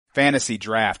Fantasy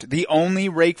Draft, the only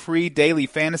rake-free daily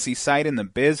fantasy site in the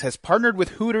biz, has partnered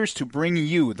with Hooters to bring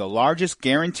you the largest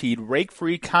guaranteed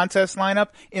rake-free contest lineup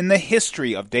in the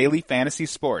history of daily fantasy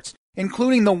sports,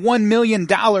 including the $1 million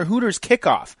Hooters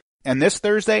kickoff. And this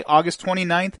Thursday, August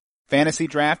 29th, Fantasy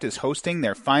Draft is hosting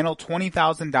their final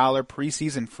 $20,000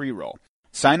 preseason free roll.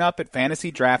 Sign up at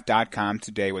fantasydraft.com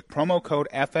today with promo code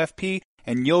FFP,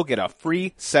 and you'll get a free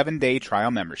 7-day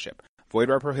trial membership. Void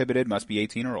where prohibited, must be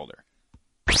 18 or older.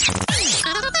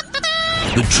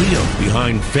 The trio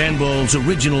behind Fanball's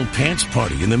original Pants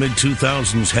Party in the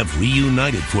mid-2000s have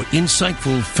reunited for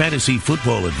insightful fantasy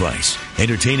football advice,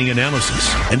 entertaining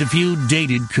analysis, and a few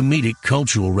dated comedic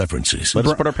cultural references.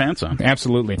 Let's put our pants on.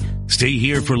 Absolutely. Stay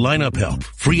here for lineup help,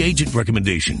 free agent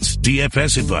recommendations,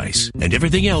 DFS advice, and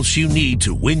everything else you need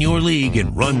to win your league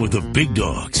and run with the big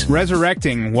dogs.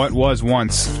 Resurrecting what was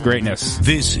once greatness.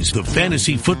 This is the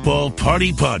Fantasy Football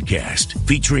Party Podcast,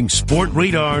 featuring Sport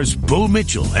Radar's Bo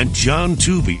Mitchell and John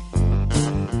Tooby.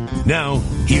 Now,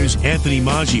 here's Anthony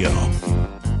Maggio.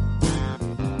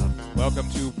 Welcome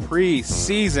to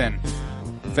preseason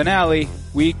finale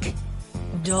week.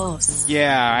 Dose.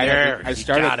 Yeah, we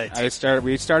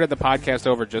started the podcast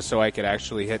over just so I could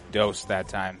actually hit dose that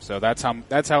time. So that's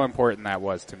how important that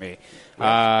was to me. We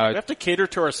have to cater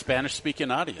to our Spanish-speaking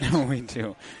audience. We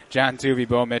do. John Tooby,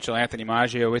 Bo Mitchell, Anthony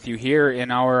Maggio with you here in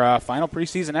our final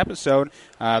preseason episode.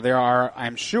 There are,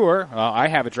 I'm sure, I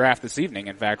have a draft this evening,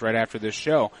 in fact, right after this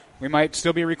show. We might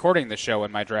still be recording the show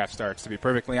when my draft starts, to be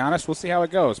perfectly honest. We'll see how it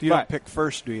goes. You don't pick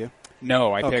first, do you?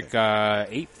 No, I pick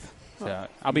 8th. So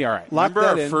I'll be all right. Remember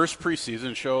our first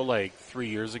preseason show like 2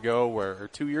 years ago,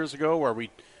 where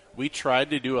we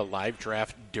tried to do a live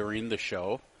draft during the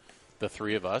show, the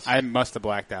three of us? I must have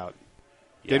blacked out.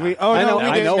 Yeah. Did we? Oh,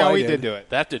 no, we did do it.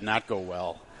 That did not go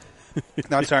well.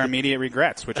 That's our immediate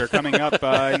regrets, which are coming up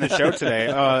in the show today,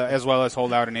 as well as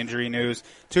holdout and injury news.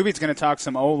 Tubi's going to talk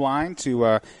some O-line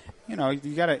to you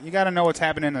gotta know what's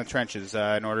happening in the trenches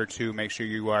in order to make sure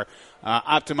you are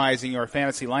optimizing your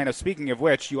fantasy lineup. Speaking of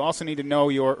which, you also need to know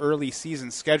your early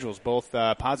season schedules, both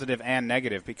positive and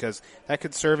negative, because that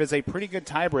could serve as a pretty good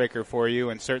tiebreaker for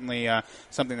you, and certainly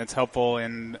something that's helpful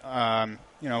in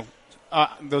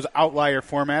those outlier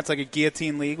formats like a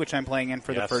guillotine league, which I'm playing in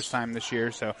for the first time this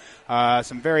year. So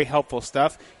some very helpful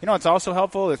stuff. You know, it's also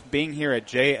helpful is being here at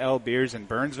JL Beers in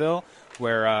Burnsville,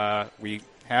 where we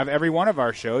have every one of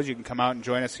our shows. You can come out and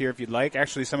join us here if you'd like.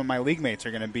 Actually, some of my league mates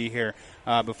are going to be here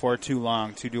before too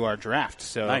long to do our draft.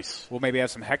 So nice. We'll maybe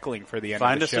have some heckling for the end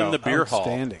of the show. Find us in the beer hall.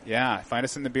 Outstanding. Yeah, find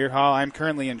us in the beer hall. I'm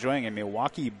currently enjoying a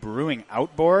Milwaukee Brewing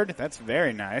Outboard. That's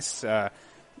very nice.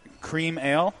 Cream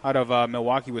ale out of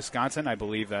Milwaukee, Wisconsin. I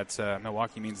believe that's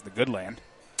Milwaukee means the good land.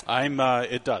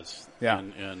 It does. Yeah.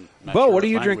 And Bo, what are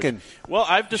you drinking? Well,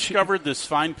 I've discovered this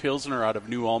fine Pilsner out of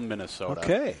New Ulm, Minnesota.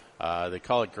 Okay. They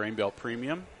call it Grain Belt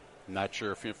Premium. I'm not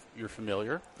sure if you're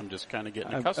familiar. I'm just kind of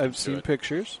getting accustomed to it. I've seen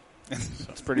pictures.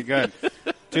 It's pretty good.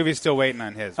 Tubi's still waiting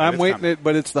on his. I'm waiting,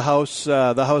 but it's the house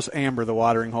amber, the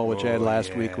watering hole, which I had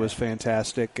last week, was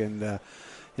fantastic. And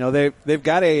they've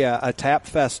got a tap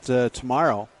fest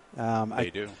tomorrow. They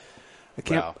do.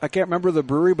 I can't remember the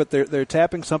brewery, but they're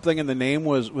tapping something, and the name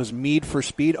was Mead for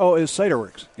Speed. Oh, it was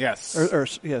Ciderworks. Yes.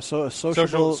 Social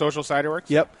Ciderworks.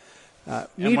 Yep.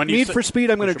 Mead for Speed.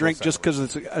 I'm going to drink just because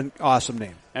it's an awesome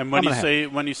name. And when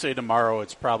you say tomorrow,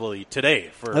 it's probably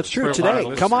today. That's true.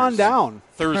 Today, come on down.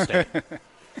 Thursday.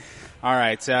 All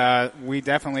right. We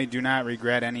definitely do not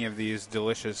regret any of these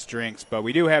delicious drinks, but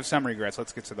we do have some regrets.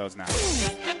 Let's get to those now.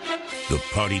 The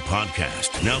Party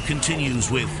Podcast now continues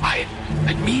with... I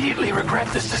immediately regret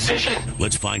this decision.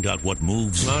 Let's find out what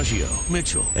moves Maggio,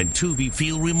 Mitchell, and Tubi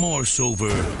feel remorse over...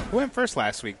 Who went first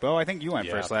last week, Bo? I think you went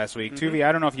first last week. Mm-hmm. Tubi,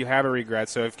 I don't know if you have a regret,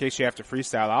 so in case you have to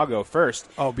freestyle, I'll go first.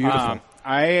 Oh, beautiful.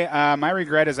 My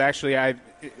regret is actually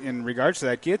in regards to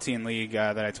that guillotine league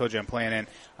that I told you I'm playing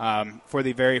in for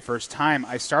the very first time.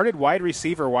 I started wide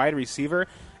receiver,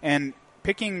 and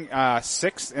picking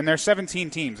 6, and there's 17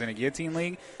 teams in a guillotine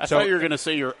league. I thought you were going to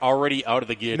say you're already out of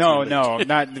the guillotine league. No,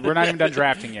 we're not even done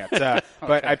drafting yet. Okay.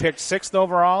 But I picked 6th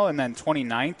overall and then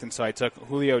 29th, and so I took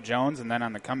Julio Jones, and then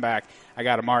on the comeback I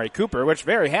got Amari Cooper, which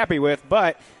very happy with,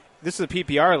 but this is a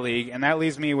PPR league, and that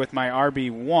leaves me with my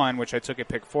RB1, which I took at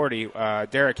pick 40,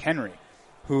 Derrick Henry,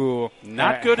 who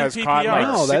not good in has PPR. Caught like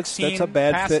no, that's a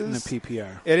bad passes. fit in the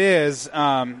PPR. It is.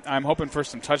 I'm hoping for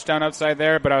some touchdown upside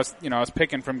there, but I was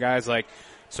picking from guys like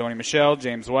Sony Michel,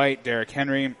 James White, Derrick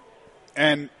Henry,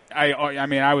 and I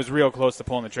mean, I was real close to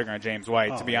pulling the trigger on James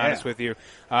White, to be honest with you,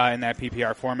 in that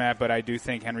PPR format, but I do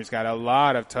think Henry's got a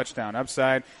lot of touchdown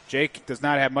upside. Jake does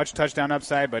not have much touchdown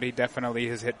upside, but he definitely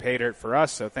has hit pay dirt for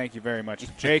us, so thank you very much,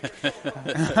 Jake.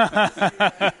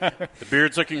 The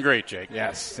beard's looking great, Jake.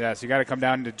 Yes. You got to come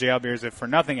down to Jail Beers if for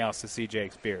nothing else to see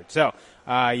Jake's beard. So,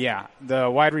 the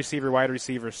wide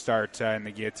receiver start in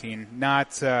the guillotine.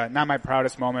 Not my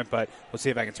proudest moment, but we'll see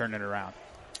if I can turn it around.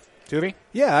 Tuvey?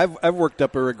 Yeah, I've worked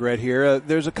up a regret here.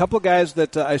 There's a couple guys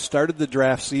that I started the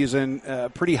draft season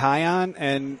pretty high on,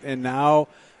 and now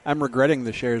I'm regretting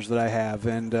the shares that I have.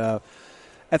 And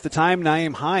at the time,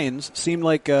 Nyheim Hines seemed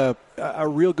like a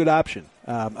real good option,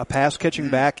 a pass-catching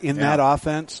back in that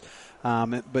offense.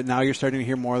 But now you're starting to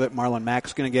hear more that Marlon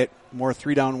Mack's going to get more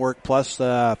three-down work. Plus,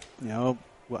 as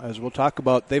we'll talk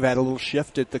about, they've had a little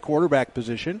shift at the quarterback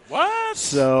position. What?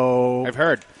 So I've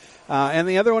heard. And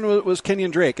the other one was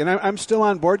Kenyon Drake. And I'm still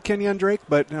on board Kenyon Drake,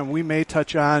 but we may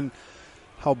touch on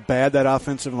how bad that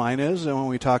offensive line is when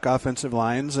we talk offensive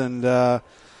lines. And,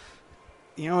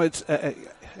 it's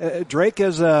Drake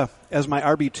as my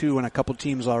RB2 in a couple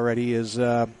teams already is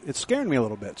it's scaring me a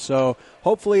little bit. So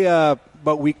hopefully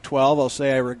about week 12 I'll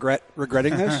say I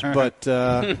regretting this, but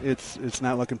it's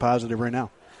not looking positive right now.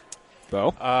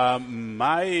 Bo?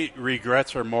 My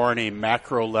regrets are more on a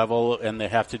macro level, and they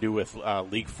have to do with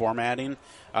league formatting.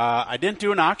 I didn't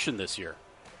do an auction this year.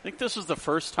 I think this is the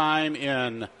first time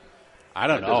in, I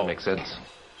don't know. That doesn't make sense.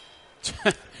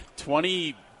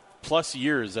 20-plus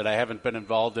years that I haven't been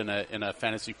involved in a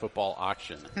fantasy football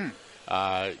auction.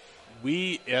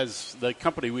 We, as the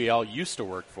company we all used to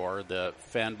work for, the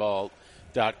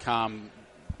fanball.com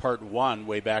Part 1,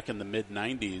 way back in the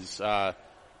mid-'90s,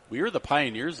 we were the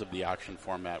pioneers of the auction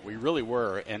format. We really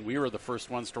were, and we were the first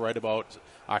ones to write about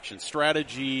auction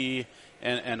strategy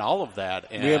and all of that.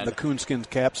 And we have the coonskin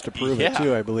caps to prove it,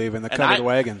 too, I believe, and the covered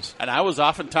wagons. And I was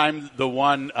oftentimes the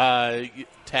one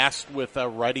tasked with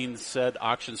writing said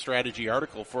auction strategy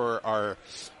article for our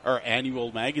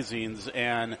annual magazines,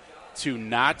 and to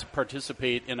not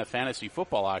participate in a fantasy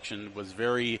football auction was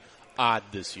very odd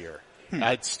this year.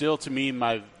 It's still, to me,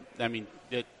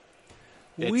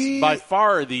 it's by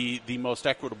far the most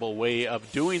equitable way of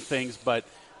doing things, but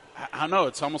I don't know,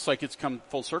 it's almost like it's come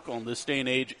full circle. In this day and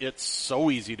age, it's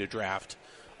so easy to draft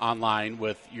online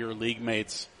with your league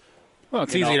mates. Well,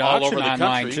 it's easy to auction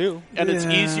online, too. And it's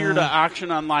easier to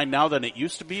auction online now than it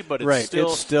used to be, but that still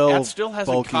hasn't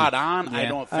bulky. caught on, Yeah. I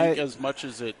don't think, as much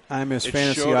as it I'm his it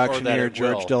fantasy should, auctioneer, or that it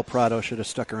George will. Del Prado, should have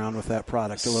stuck around with that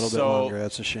product a little bit longer.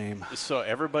 That's a shame. So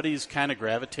everybody's kind of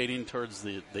gravitating towards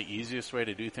the easiest way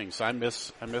to do things. So I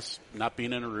miss not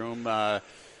being in a room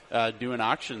doing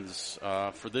auctions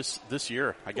for this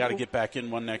year. I got to get back in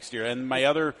one next year. And my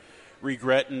other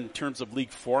regret in terms of league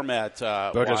format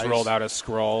Bo just rolled out a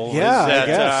scroll. Yeah, that, I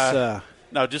guess.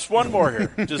 No, just one more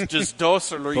here. just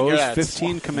dos or regrets.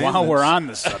 15 commandments. While we're on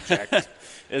the subject.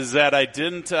 Is that I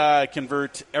didn't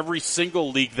convert every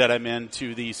single league that I'm in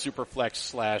to the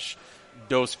Superflex /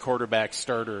 dose quarterback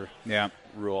starter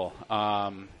rule.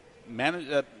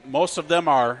 Most of them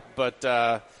are,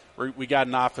 but we got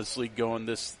an office league going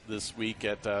this week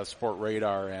at Sport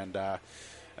Radar, and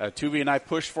Tuvey and I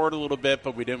pushed for it a little bit,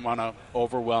 but we didn't want to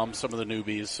overwhelm some of the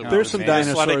newbies. So there's some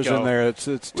dinosaurs in there. It's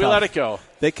tough. We let it go.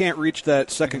 They can't reach that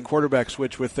second quarterback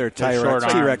switch with their T-Rex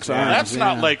arms. That's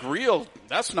not like real.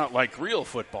 That's not like real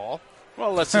football.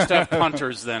 Well, let's just have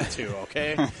punters then too.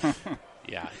 Okay.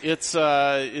 Yeah, it's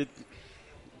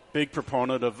big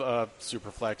proponent of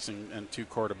Superflex and two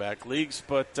quarterback leagues,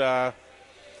 but.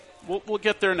 We'll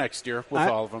get there next year with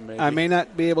all of them, maybe. I may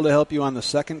not be able to help you on the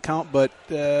second count, but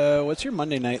what's your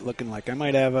Monday night looking like? I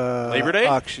might have a Labor Day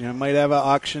auction. I might have an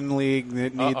auction league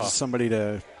that needs somebody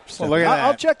to. Well, look at that.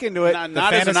 I'll check into it.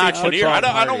 Not as an auctioneer.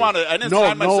 I don't want to. I didn't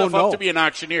sign myself up to be an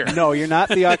auctioneer. No, you're not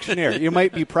the auctioneer. You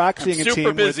might be proxying a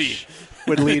team, busy. which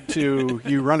would lead to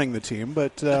you running the team,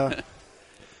 but.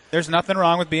 There's nothing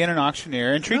wrong with being an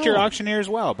auctioneer, and treat your auctioneers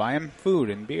well. Buy them food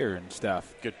and beer and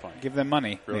stuff. Good point. Give them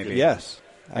money. Maybe. Yes.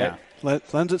 Yeah.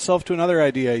 Lends itself to another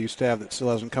idea I used to have that still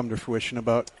hasn't come to fruition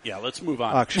about let's move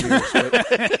on. Auctioneers.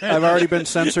 But I've already been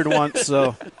censored once,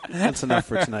 so that's enough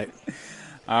for tonight.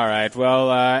 All right.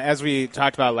 Well, as we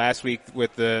talked about last week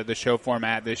with the show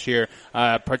format this year,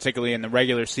 particularly in the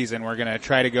regular season, we're going to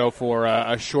try to go for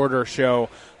a shorter show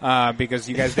because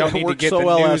you guys don't need to get the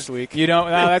well news. Last week. You don't.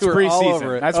 No, that's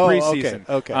preseason. That's preseason.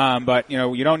 Okay. But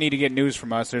you don't need to get news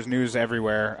from us. There's news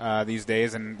everywhere these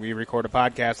days, and we record a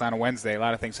podcast on a Wednesday. A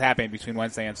lot of things happen between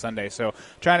Wednesday and Sunday, so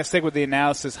trying to stick with the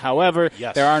analysis. However,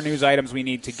 there are news items we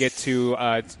need to get to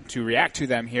react to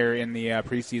them here in the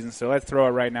preseason. So let's throw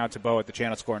it right now to Bo at the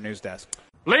Channel Score News Desk.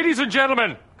 Ladies and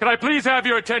gentlemen, can I please have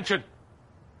your attention?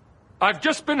 I've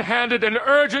just been handed an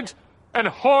urgent and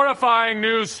horrifying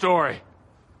news story.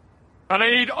 And I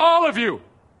need all of you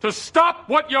to stop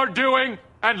what you're doing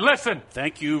and listen.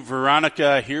 Thank you,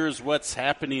 Veronica. Here's what's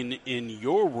happening in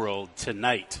your world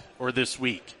tonight or this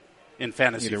week in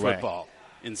fantasy football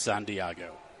in San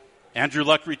Diego. Andrew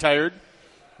Luck retired.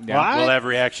 Yeah. We'll have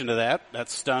reaction to that. That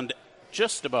stunned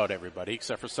just about everybody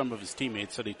except for some of his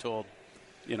teammates that he told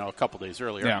a couple days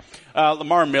earlier. Yeah.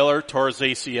 Lamar Miller tore his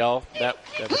ACL. That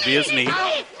would be his knee.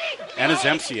 And his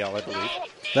MCL, I believe.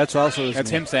 That's also his knee. That's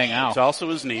him saying ow. It's also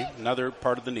his knee, another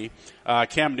part of the knee.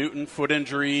 Cam Newton, foot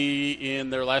injury in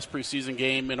their last preseason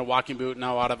game in a walking boot.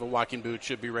 Now out of a walking boot,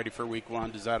 should be ready for week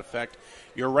 1. Does that affect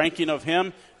your ranking of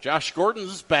him? Josh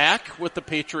Gordon's back with the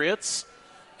Patriots.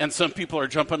 And some people are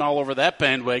jumping all over that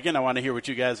bandwagon. I want to hear what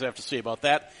you guys have to say about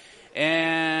that.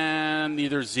 And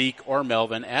neither Zeke or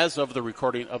Melvin, as of the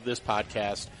recording of this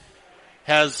podcast,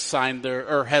 has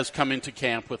come into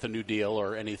camp with a new deal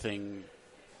or anything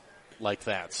like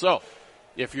that. So,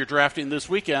 if you're drafting this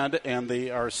weekend and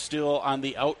they are still on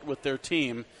the out with their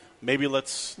team, maybe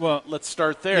let's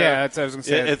start there. Yeah, that's what I was going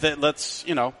to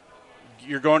say.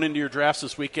 You're going into your drafts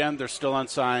this weekend. They're still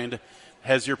unsigned.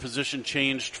 Has your position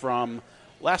changed from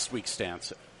last week's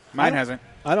stance? Mine hasn't.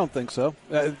 I don't think so.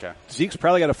 Okay. Zeke's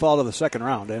probably got to fall to the second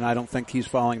round, and I don't think he's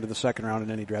falling to the second round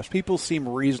in any drafts. People seem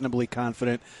reasonably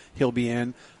confident he'll be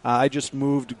in. I just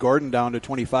moved Gordon down to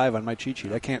 25 on my cheat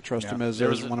sheet. I can't trust him as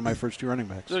one of my first 2 running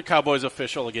backs. There's a Cowboys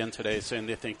official again today saying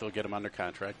they think they'll get him under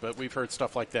contract, but we've heard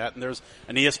stuff like that. And there's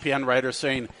an ESPN writer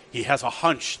saying he has a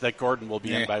hunch that Gordon will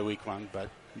be in by week 1, but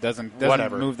doesn't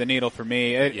whatever. Move the needle for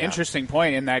me. Interesting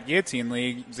point, in that guillotine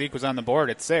league, Zeke was on the board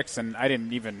at 6, and I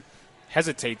didn't even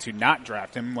hesitate to not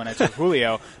draft him when I took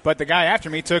Julio, but the guy after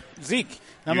me took Zeke.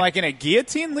 And I'm like, in a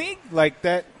guillotine league? Like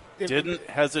that? Didn't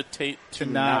hesitate to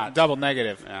not. Double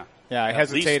negative. Yeah, I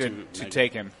hesitated to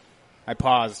take him. I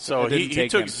paused. So he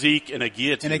took Zeke in a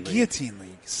guillotine league. Guillotine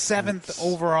league. 7th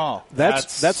overall.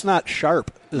 That's not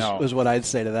sharp, is what I'd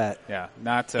say to that. Yeah,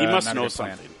 not. He must not know a good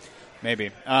plan. something. Maybe.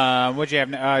 What'd you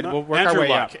have? We'll work Andrew our way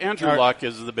Luck. up. Andrew Luck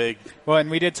is the big. Well,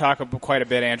 and we did talk quite a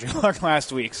bit Andrew Luck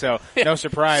last week, so no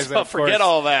surprise. So forget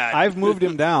all that. I've moved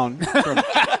him down from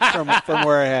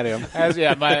where I had him.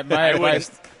 My advice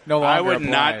no longer I would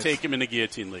applies. not take him in a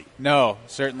guillotine league. No,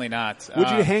 certainly not. Would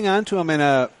you hang on to him in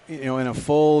a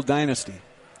full dynasty?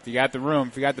 If you got the room,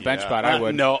 if you got the bench spot, I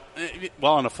would. No.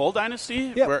 Well, in a full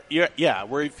dynasty? Yeah.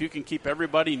 Where if you can keep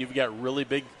everybody and you've got really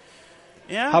big.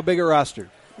 Yeah. How big a roster?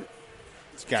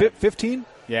 15?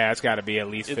 Yeah, it's got to be at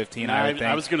least 15, I would think.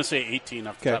 I was going to say 18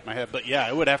 off the top of my head. But, yeah,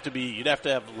 it would have to be – you'd have to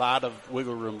have a lot of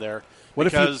wiggle room there. What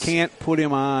if you can't put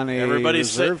him on a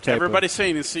reserve type? Everybody's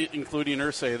saying, including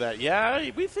Irsay,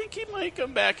 that, we think he might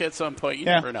come back at some point. You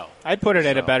never know. I'd put it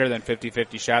at a better than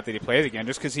 50-50 shot that he plays again,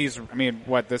 just because he's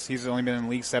only been in the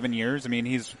league 7 years. I mean,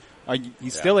 he's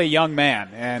still a young man.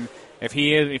 And if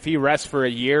he rests for a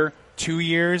year, 2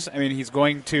 years, I mean, he's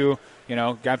going to –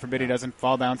 God forbid he doesn't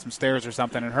fall down some stairs or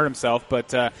something and hurt himself,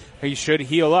 but he should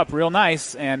heal up real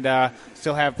nice and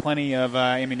still have plenty of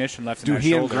ammunition left in his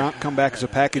shoulder. Do he and Gronk come back as a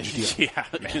package deal?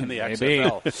 In the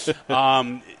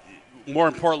XFL. More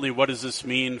importantly, what does this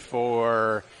mean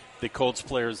for the Colts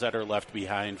players that are left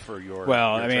behind for your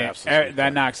drafts this weekend?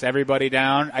 That knocks everybody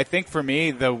down. I think for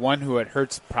me, the one who it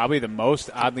hurts probably the most,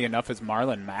 oddly enough, is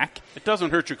Marlon Mack. It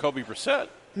doesn't hurt Jacoby Brissett.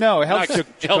 No, it helps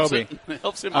Jacoby. It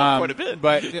helps him out quite a bit.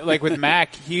 But like with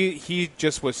Mack, he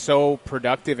just was so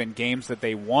productive in games that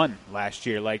they won last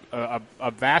year. Like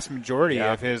a vast majority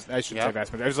of his, I shouldn't say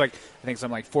vast majority. It was like I think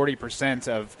something like 40%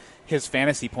 of his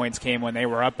fantasy points came when they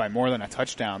were up by more than a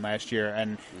touchdown last year.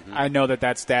 And I know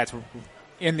that stat's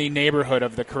in the neighborhood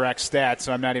of the correct stats,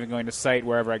 so I'm not even going to cite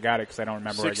wherever I got it because I don't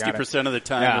remember where I got it. 60% of the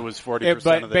time it was 40% of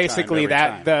the time. But basically,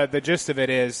 the gist of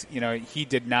it is, he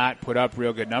did not put up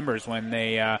real good numbers when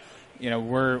they,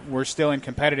 we're still in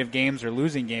competitive games or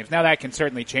losing games. Now that can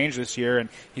certainly change this year, and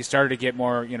he started to get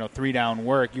more, 3-down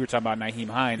work. You were talking about Nyheim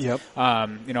Hines.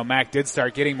 Yep. Mack did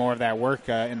start getting more of that work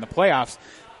in the playoffs,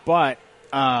 but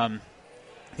I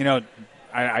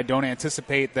don't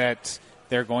anticipate that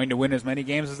they're going to win as many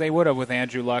games as they would have with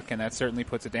Andrew Luck, and that certainly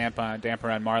puts a damper on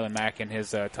Marlon Mack and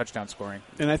his touchdown scoring.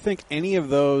 And I think any of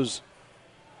those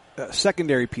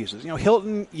secondary pieces,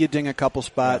 Hilton, you ding a couple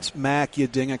spots. Yeah. Mack, you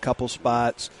ding a couple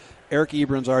spots. Eric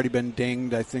Ebron's already been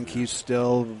dinged. I think he's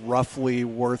still roughly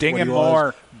worth ding what him he was.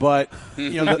 More. But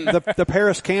the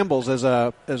Paris Campbell's as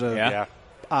a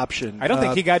option. I don't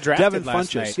think he got drafted Devin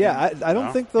last Funchess. night. Yeah, I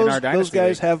don't think those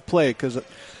guys have played because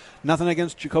nothing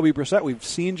against Jacoby Brissett. We've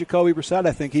seen Jacoby Brissett.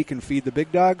 I think he can feed the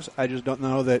big dogs. I just don't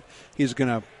know that he's going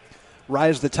to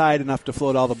rise the tide enough to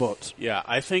float all the boats. Yeah,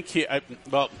 I think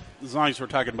well, as long as we're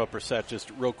talking about Brissett,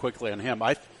 just real quickly on him,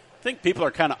 I think people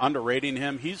are kind of underrating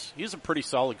him. He's a pretty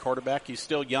solid quarterback. He's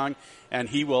still young, and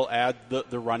he will add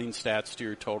the running stats to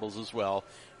your totals as well.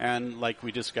 And like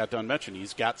we just got done mentioning,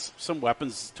 he's got some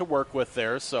weapons to work with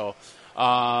there. So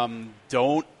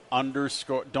don't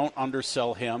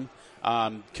undersell him.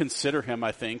 Consider him,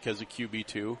 I think, as a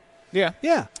QB2. Yeah.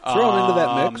 Throw him into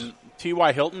that mix.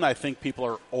 T.Y. Hilton, I think people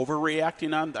are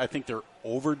overreacting on. I think they're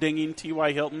over-dinging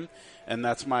T.Y. Hilton, and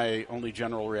that's my only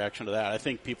general reaction to that. I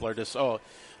think people are just,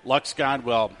 Luck's gone.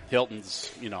 Well,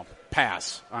 Hilton's,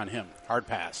 pass on him, hard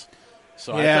pass.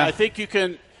 So yeah. I think you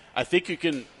can.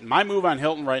 My move on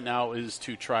Hilton right now is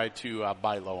to try to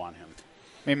buy low on him.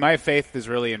 I mean, my faith is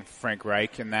really in Frank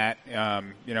Reich in that,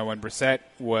 when Brissett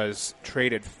was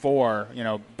traded for,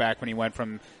 back when he went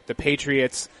from the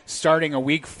Patriots, starting a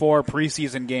Week 4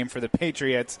 preseason game for the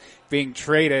Patriots, being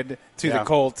traded to the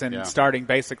Colts and starting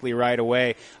basically right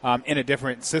away in a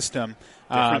different system.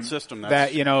 Different system.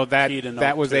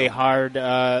 That was a hard,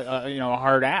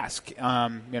 hard ask,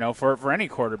 for any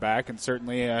quarterback, and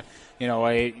certainly a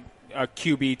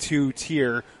QB2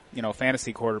 tier.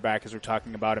 Fantasy quarterback, as we're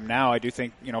talking about him now. I do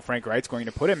think, Frank Reich's going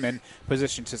to put him in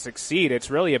position to succeed.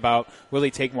 It's really about, will he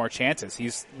take more chances?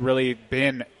 He's really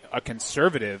been a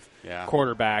conservative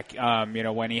quarterback,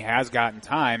 when he has gotten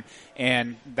time,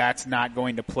 and that's not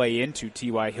going to play into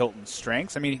T.Y. Hilton's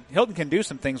strengths. I mean, Hilton can do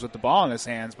some things with the ball in his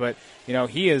hands, but,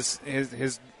 he is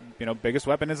his biggest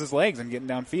weapon is his legs and getting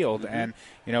downfield. Mm-hmm.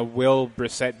 And, will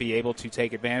Brissett be able to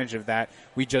take advantage of that?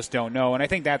 We just don't know. And I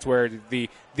think that's where the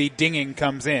dinging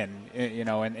comes in,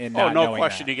 and not no knowing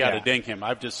question that. you got to ding him.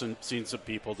 I've just seen some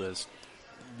people just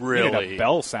You really need a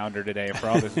bell sounder today for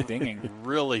all this dinging.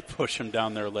 really push him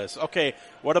down their list. Okay,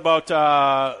 what about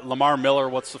Lamar Miller?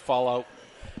 What's the fallout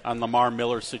on Lamar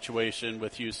Miller's situation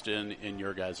with Houston in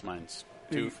your guys' minds?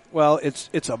 Well,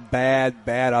 it's a bad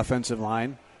offensive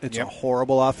line. It's a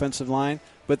horrible offensive line,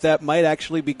 but that might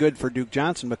actually be good for Duke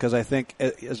Johnson because I think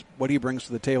as what he brings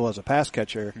to the table as a pass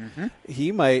catcher,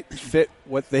 he might fit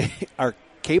what they are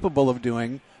capable of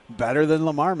doing better than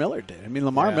Lamar Miller did. I mean,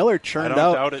 Lamar Miller churned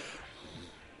out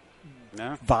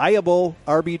viable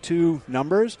RB2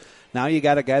 numbers. Now you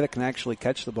got a guy that can actually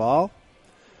catch the ball.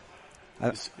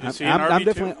 Is he an RB2? I'm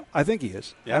definitely. I think he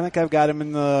is. Yeah. I think I've got him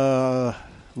in the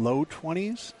low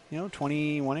 20s, 21-ish,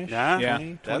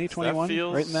 20,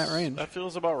 21, right in that range. That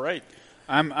feels about right.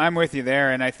 I'm with you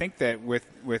there, and I think that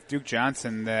with Duke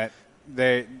Johnson that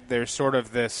there's sort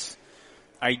of this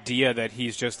idea that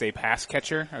he's just a pass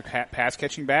catcher, a pass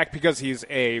catching back, because he's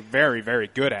a very, very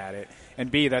good at it, and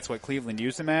B, that's what Cleveland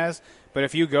used him as. But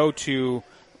if you go to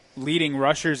leading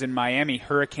rushers in Miami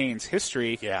Hurricanes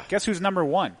history, guess who's number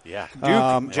one? Yeah. Duke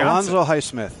Johnson. Alonzo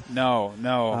Highsmith.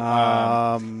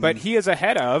 No. But he is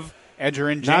ahead of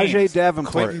Edgerrin James, Najee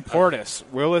Davenport, Clinton Portis,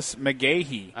 Willis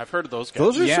McGahee. I've heard of those guys.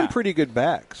 Those are some pretty good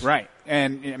backs. Right.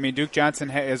 And, I mean, Duke Johnson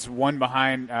is one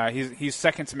behind. He's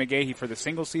second to McGahee for the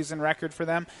single-season record for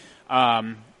them.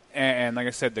 And like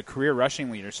I said, the career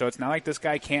rushing leader. So it's not like this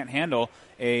guy can't handle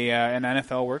an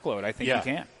NFL workload. I think he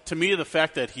can. To me, the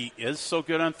fact that he is so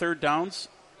good on third downs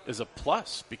is a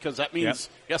plus because that means,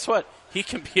 guess what? He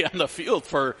can be on the field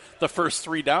for the first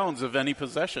 3 downs of any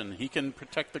possession. He can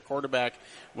protect the quarterback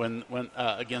when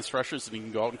against rushers, and he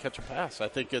can go out and catch a pass. I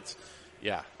think it's,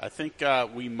 I think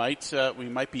we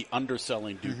might be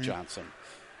underselling Duke Johnson.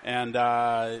 And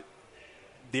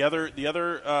the other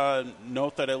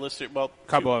note that I listed, well,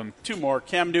 couple of them. 2 more.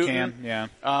 Cam Newton.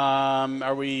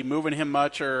 Are we moving him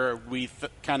much, or are we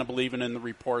kind of believing in the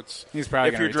reports? He's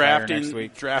probably going to retire next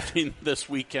week. Drafting this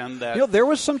weekend, that there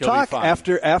was some talk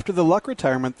after the Luck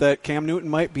retirement that Cam Newton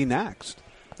might be next.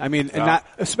 I mean, and not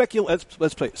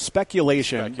let's play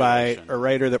speculation by a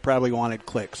writer that probably wanted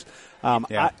clicks.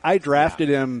 I drafted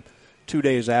him 2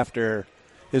 days after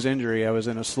his injury. I was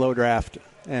in a slow draft,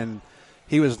 and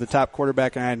he was the top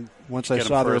quarterback, and once I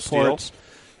saw the reports,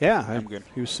 I'm good.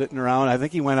 He was sitting around. I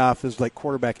think he went off as like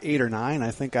quarterback 8 or 9.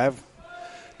 I think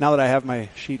now that I have my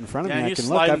sheet in front of me, I can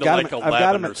look. I've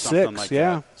got him at 6.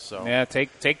 Like so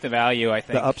take the value. I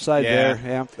think the upside there.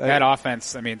 Yeah, that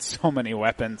offense. I mean, so many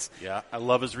weapons. Yeah, I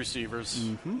love his receivers.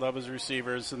 Love his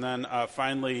receivers. And then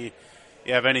finally,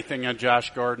 you have anything on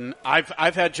Josh Gordon?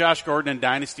 I've had Josh Gordon in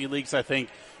dynasty leagues. I think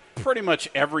pretty much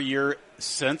every year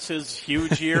since his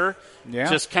huge year.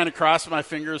 Just kind of crossing my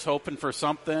fingers, hoping for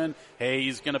something. Hey,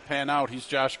 he's going to pan out. He's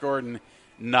Josh Gordon.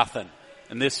 Nothing.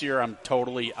 And this year, I'm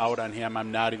totally out on him.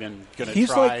 I'm not even going to try. He's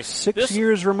like 6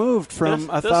 years removed from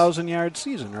a 1,000-yard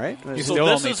season, right? He's still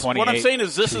only 28. What I'm saying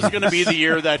is this is going to be the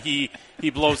year that he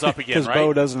blows up again, right? Because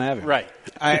Bo doesn't have it. Right.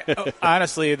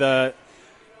 Honestly, the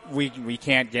we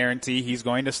can't guarantee he's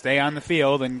going to stay on the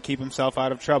field and keep himself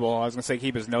out of trouble. I was going to say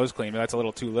keep his nose clean, but that's a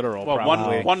little too literal. Well,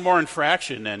 probably. one more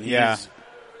infraction and he's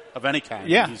of any kind.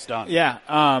 He's done. Yeah.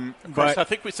 Of course, I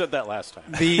think we said that last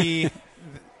time.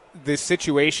 The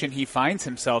situation he finds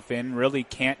himself in really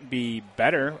can't be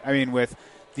better. I mean, with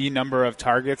the number of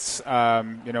targets,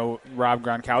 Rob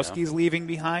Gronkowski's leaving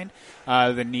behind,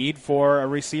 the need for a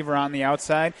receiver on the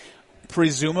outside.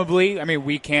 Presumably, I mean,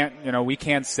 we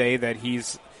can't say that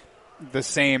he's the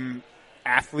same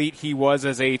athlete he was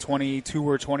as a 22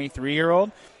 or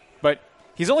 23-year-old, but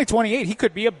he's only 28. He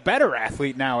could be a better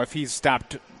athlete now if he's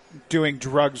stopped doing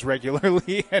drugs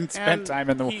regularly and spent time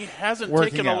in the he hasn't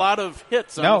working taken out. a lot of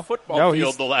hits on the football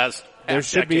field the last there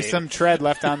should be some tread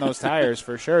left on those tires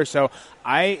for sure. So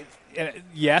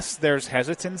yes, there's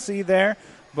hesitancy there,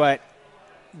 but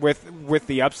with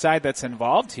the upside that's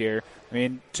involved here, I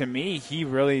mean, to me,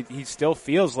 he still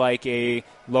feels like a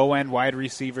low-end wide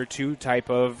receiver 2 type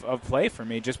of play for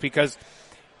me, just because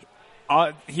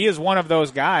he is one of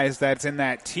those guys that's in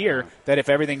that tier that if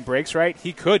everything breaks right,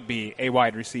 he could be a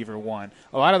wide receiver 1.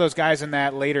 A lot of those guys in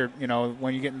that later,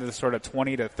 when you get into the sort of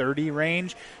 20 to 30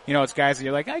 range, it's guys that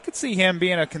you're like, I could see him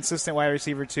being a consistent wide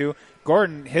receiver 2.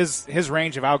 Gordon, his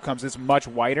range of outcomes is much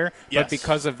wider, but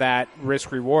because of that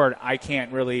risk reward, I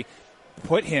can't really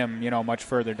put him, much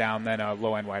further down than a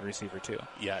low-end wide receiver 2.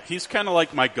 Yeah, he's kind of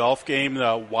like my golf game,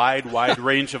 the wide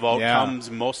range of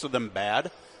outcomes, most of them bad,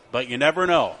 but you never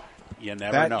know. You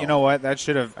never know. You know what? I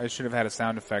should have had a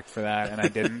sound effect for that, and I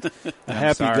didn't. A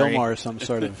Happy Gilmore or some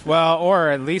sort of. Well, or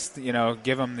at least,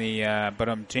 give him the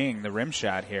the rim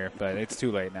shot here, but it's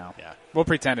too late now. Yeah. We'll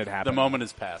pretend it happened. The moment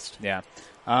is past. Yeah.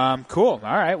 Cool.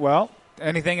 All right. Well,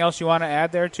 anything else you want to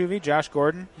add there, Tuvi? Josh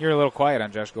Gordon? You're a little quiet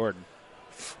on Josh Gordon.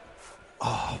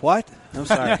 Oh, what? I'm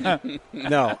sorry.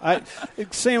 No,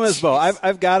 same as Bo.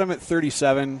 I've got him at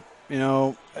 37.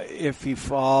 If he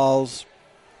falls,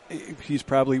 he's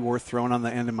probably worth throwing on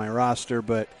the end of my roster,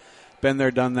 but been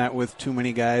there, done that with too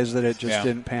many guys that it just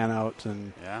didn't pan out.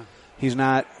 And he's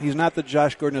not the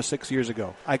Josh Gordon of 6 years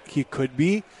ago. He could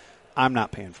be. I'm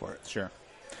not paying for it. Sure.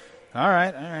 All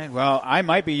right. Well, I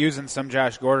might be using some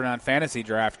Josh Gordon on fantasy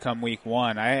draft come week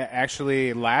 1. I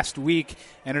actually last week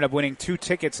ended up winning 2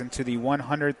 tickets into the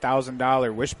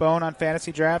 $100,000 wishbone on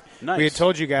fantasy draft. Nice. We had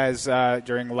told you guys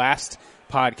during last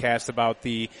podcast about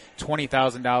the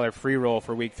 $20,000 free roll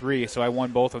for week 3, so I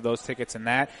won both of those tickets in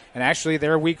that. And actually,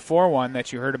 their week 4 one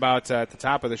that you heard about at the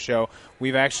top of the show,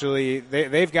 we've actually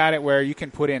they've got it where you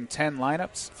can put in 10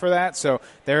 lineups for that. So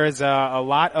there is a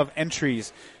lot of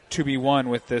entries to be won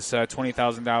with this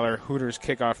 $20,000 Hooters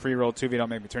kickoff free roll. Tuvi, don't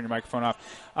make me turn your microphone off.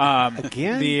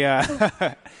 Again?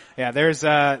 There's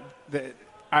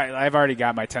I've already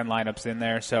got my 10 lineups in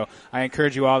there, so I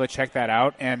encourage you all to check that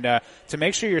out. And to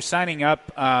make sure you're signing up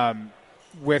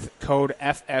with code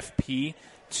FFP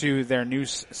to their new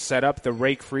setup, the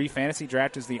rake-free fantasy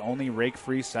draft is the only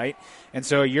rake-free site. And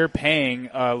so you're paying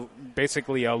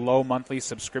basically a low monthly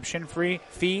subscription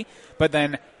fee, but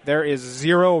then there is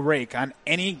zero rake on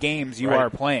any games you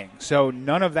are playing. So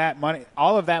none of that money,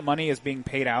 all of that money is being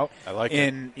paid out. I like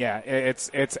it. Yeah, it's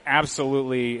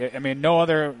absolutely. I mean, no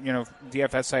other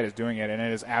DFS site is doing it, and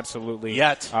it is absolutely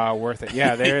worth it.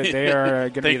 Yeah, they are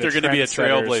going to be. They're going to be a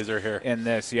trailblazer here in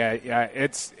this. Yeah,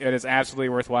 it is absolutely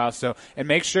worthwhile. So, and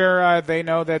make sure they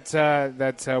know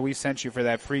that we sent you for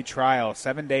that free trial,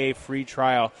 7-day free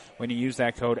trial when you use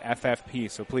that code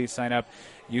FFP. So please sign up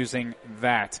using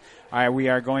that. We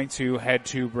are going to head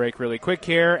to break really quick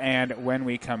here, and when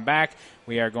we come back,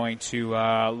 we are going to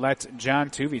let John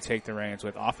Tuvi take the reins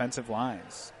with offensive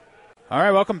lines. All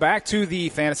right, welcome back to the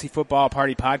Fantasy Football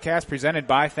Party Podcast presented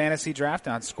by Fantasy Draft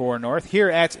on Score North here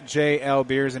at JL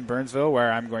Beers in Burnsville,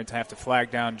 where I'm going to have to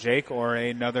flag down Jake or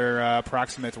another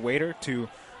proximate waiter to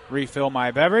refill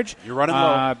my beverage. You're running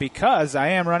low. Because I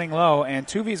am running low, and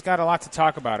Tuvi's got a lot to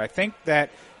talk about. I think that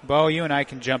Bo, you and I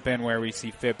can jump in where we see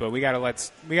fit, but we got to let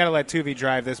Tuvi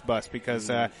drive this bus because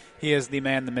he is the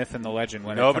man, the myth, and the legend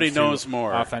when nobody it comes knows to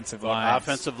more offensive line,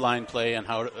 offensive line play, and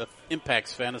how it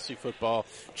impacts fantasy football.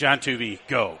 John Tuvi,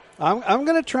 go. I'm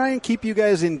going to try and keep you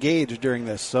guys engaged during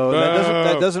this, so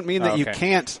that doesn't mean that you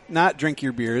can't not drink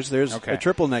your beers. There's a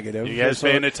triple negative. You guys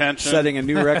paying attention? Setting a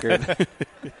new record.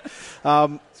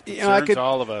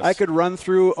 All of us. I could run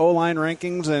through O-line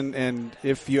rankings, and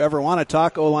if you ever want to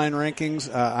talk O-line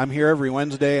rankings, I'm here every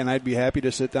Wednesday, and I'd be happy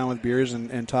to sit down with beers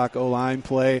and talk O-line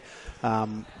play.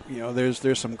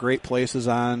 There's some great places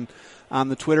on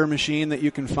the Twitter machine that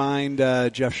you can find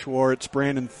Jeff Schwartz,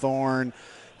 Brandon Thorne,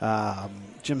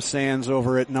 Jim Sands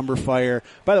over at Number Fire.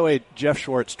 By the way, Jeff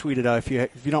Schwartz tweeted out, if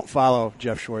you don't follow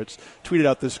Jeff Schwartz, tweeted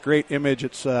out this great image.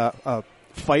 It's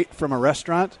fight from a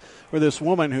restaurant where this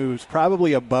woman who's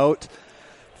probably about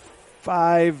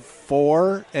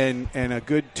 5'4" and a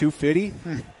good 250,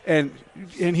 and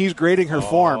he's grading her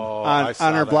form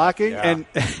on her blocking. Yeah. And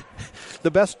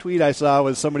the best tweet I saw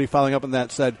was somebody following up on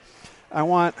that said, I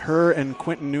want her and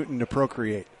Quentin Newton to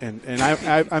procreate, and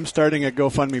I'm starting a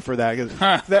GoFundMe for that.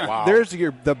 'Cause Wow. There's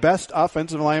the best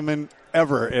offensive lineman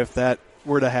ever if that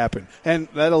were to happen, and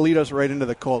that'll lead us right into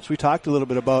the Colts. We talked a little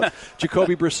bit about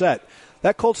Jacoby Brissett.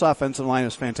 That Colts offensive line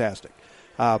is fantastic.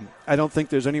 I don't think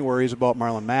there's any worries about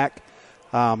Marlon Mack.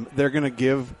 They're going to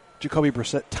give Jacoby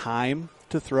Brissett time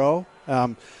to throw.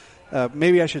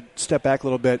 Maybe I should step back a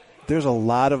little bit. There's a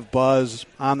lot of buzz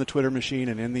on the Twitter machine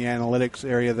and in the analytics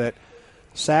area that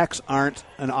sacks aren't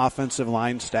an offensive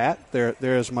line stat. They're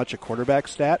as much a quarterback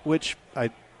stat, which I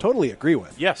totally agree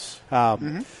with. Yes.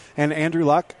 And Andrew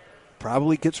Luck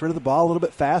probably gets rid of the ball a little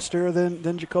bit faster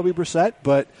than Jacoby Brissett,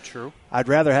 but True. I'd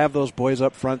rather have those boys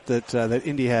up front that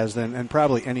Indy has than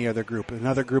probably any other group.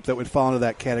 Another group that would fall into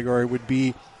that category would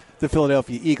be the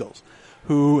Philadelphia Eagles,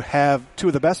 who have two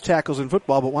of the best tackles in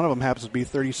football, but one of them happens to be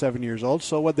 37 years old.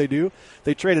 So what they do,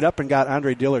 they traded up and got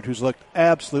Andre Dillard, who's looked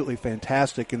absolutely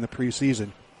fantastic in the preseason.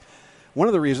 One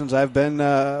of the reasons I've been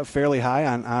fairly high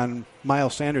on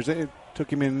Miles Sanders, it took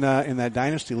him in that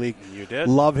Dynasty League. You did.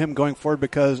 Love him going forward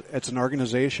because it's an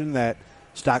organization that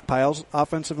stockpiles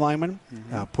offensive linemen,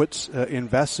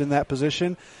 invests in that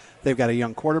position. They've got a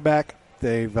young quarterback.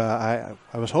 I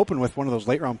was hoping with one of those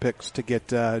late round picks to get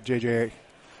JJ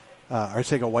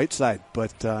Whiteside,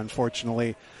 but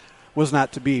unfortunately was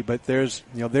not to be. But there's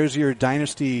your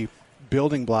dynasty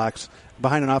building blocks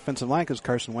behind an offensive line because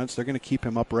Carson Wentz, they're going to keep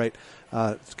him upright.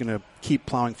 It's going to keep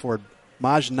plowing forward.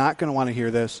 Maj not going to want to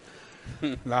hear this.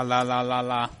 La la la la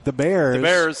la. The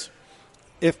Bears.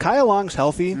 If Kyle Long's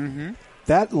healthy,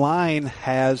 that line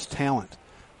has talent,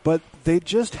 but they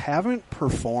just haven't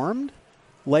performed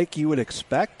like you would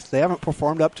expect. They haven't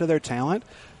performed up to their talent,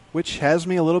 which has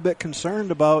me a little bit concerned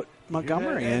about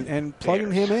Montgomery and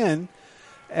plugging him in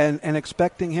and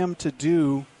expecting him to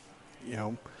do,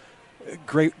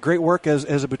 great work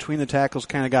as a between the tackles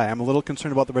kind of guy. I'm a little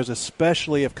concerned about the Bears,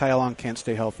 especially if Kyle Long can't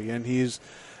stay healthy. And he's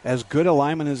as good a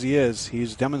lineman as he is.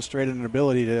 He's demonstrated an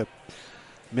ability to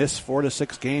miss 4 to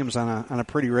 6 games on a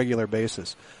pretty regular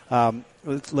basis.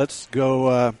 Let's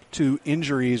go to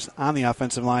injuries on the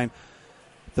offensive line.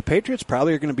 The Patriots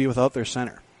probably are going to be without their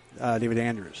center, David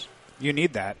Andrews. You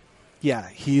need that. Yeah,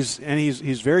 he's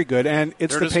very good, and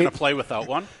it's They're just going to play without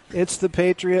one. It's the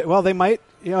Patriot. Well, they might,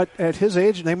 at his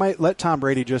age, they might let Tom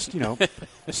Brady just,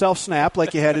 self snap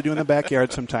like you had to do in the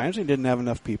backyard sometimes. He didn't have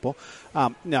enough people.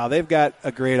 No, they've got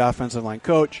a great offensive line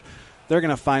coach. They're going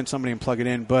to find somebody and plug it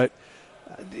in, but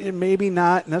maybe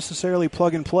not necessarily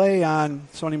plug and play on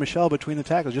Sony Michel between the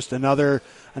tackles. Just another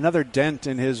dent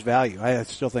in his value. I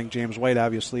still think James White,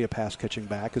 obviously a pass catching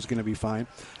back, is going to be fine.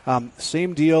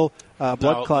 Same deal.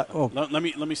 Blood clot. Oh, let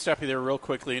me stop you there real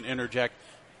quickly and interject.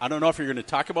 I don't know if you're going to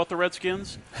talk about the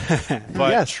Redskins,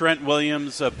 but yes. Trent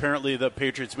Williams, apparently the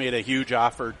Patriots made a huge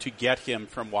offer to get him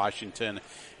from Washington,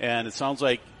 and it sounds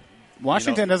like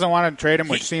Washington doesn't want to trade him,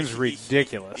 which seems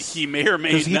ridiculous. He may or may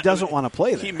because he doesn't want to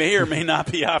play there. He may or may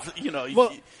not be off.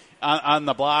 On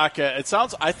the block. It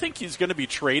sounds. I think he's going to be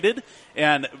traded,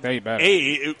 and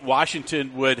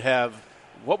Washington would have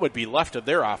what would be left of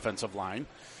their offensive line.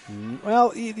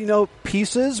 Well,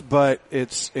 pieces, but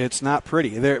it's not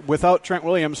pretty. They're, without Trent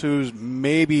Williams, who's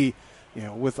maybe,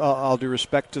 with all due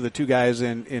respect to the two guys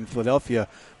in Philadelphia,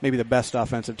 maybe the best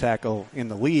offensive tackle in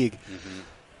the league. Mm-hmm.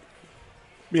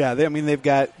 Yeah, they've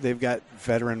got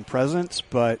veteran presence,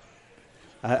 but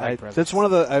that's one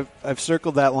of the I've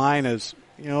circled that line as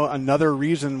another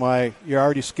reason why you're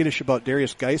already skittish about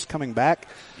Darius Geis coming back.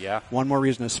 Yeah, one more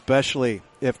reason, especially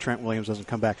if Trent Williams doesn't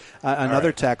come back.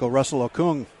 Another tackle, Russell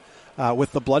Okung,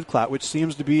 with the blood clot, which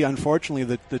seems to be unfortunately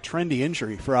the trendy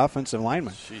injury for offensive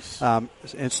linemen.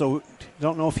 And so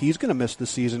don't know if he's going to miss the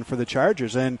season for the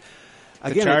Chargers. And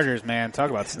again, the Chargers, man, talk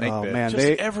about snake bit. Man,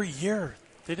 every year.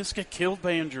 They just get killed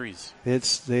by injuries.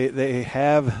 They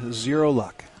have zero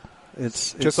luck.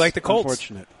 It's just like the Colts.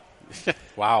 Unfortunate.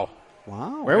 Wow.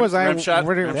 Where was I?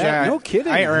 No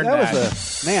kidding. I earned that.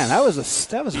 That was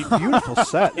a beautiful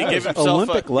set. He gave himself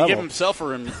Olympic level. He gave himself a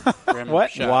rim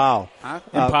what? shot. Wow. Huh?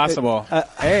 Impossible.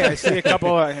 Hey, I see a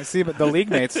couple. I see the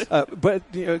league mates. But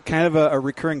kind of a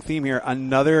recurring theme here.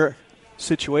 Another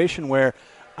situation where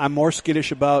I'm more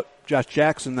skittish about Josh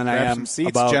Jackson than I am some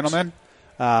seats, about gentlemen.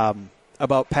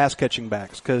 about pass-catching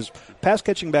backs, because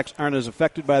pass-catching backs aren't as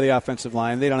affected by the offensive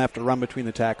line. They don't have to run between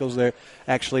the tackles. They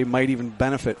actually might even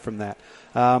benefit from that.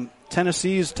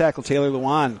 Tennessee's tackle Taylor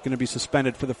Lewan going to be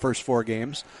suspended for the first 4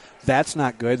 games. That's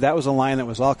not good. That was a line that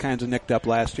was all kinds of nicked up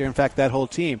last year. In fact, that whole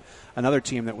team, another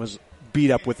team that was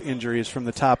beat up with injuries from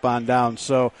the top on down.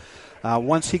 So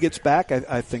once he gets back,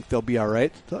 I think they'll be all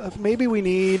right. Maybe we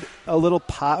need a little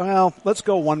well, let's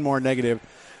go one more negative.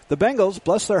 The Bengals,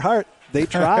 bless their heart, they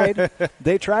tried.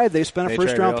 They spent a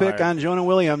first-round pick on Jonah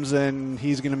Williams, and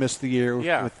he's going to miss the year.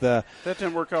 Yeah, with that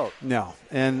didn't work out. No,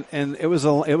 and it was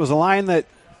a line that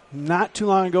not too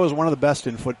long ago was one of the best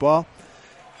in football.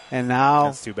 And now,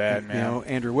 that's too bad, man. You know,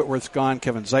 Andrew Whitworth's gone.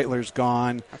 Kevin Zeitler's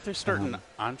gone. Aren't they starting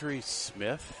Andre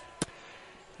Smith?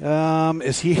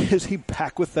 Is he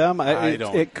back with them? I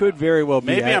don't. It could very well be.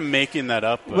 Maybe I'm making that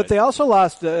up. But they also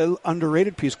lost an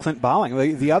underrated piece, Clint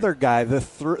Bolling, the other guy, the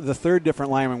third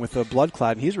different lineman with the blood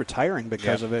clot, and he's retiring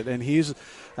because of it. And he's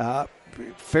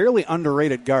fairly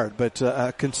underrated guard, but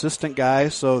a consistent guy.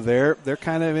 So they're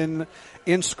kind of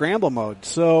in scramble mode.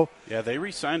 So yeah, they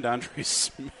re-signed Andre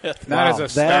Smith. Not as a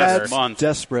starter. That's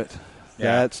desperate.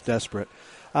 Yeah. That's desperate.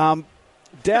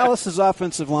 Dallas's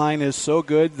offensive line is so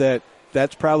good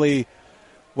that's probably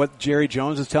what Jerry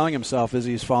Jones is telling himself as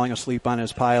he's falling asleep on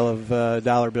his pile of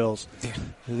dollar bills.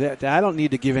 I don't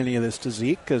need to give any of this to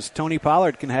Zeke because Tony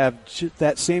Pollard can have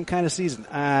that same kind of season.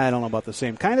 I don't know about the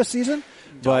same kind of season,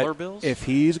 dollar but bills? If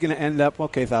he's going to end up,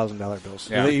 okay, $1,000 bills.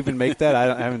 Yeah. Do they even make that?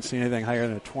 I haven't seen anything higher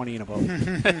than a 20 and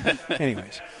above.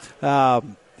 Anyways,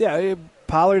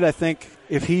 Pollard, I think,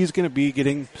 if he's going to be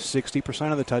getting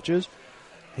 60% of the touches,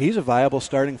 he's a viable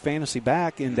starting fantasy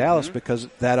back in Dallas because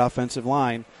that offensive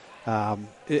line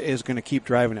is going to keep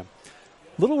driving him.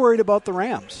 A little worried about the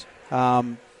Rams.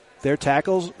 Their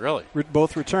tackles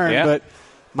both return, but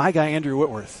my guy Andrew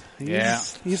Whitworth,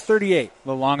 he's 38. A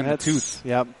little long in the tooth.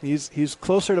 Yeah, he's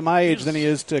closer to my age than he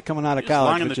is to coming out of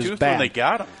college, long in which the is tooth bad. when they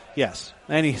got him. Yes,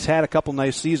 and he's had a couple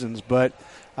nice seasons, but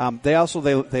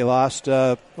they lost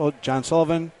John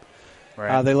Sullivan.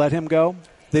 Right. They let him go.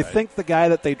 They think the guy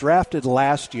that they drafted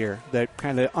last year that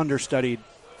kind of understudied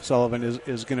Sullivan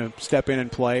is going to step in and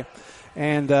play.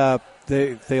 And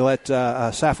they let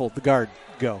Saffold, the guard,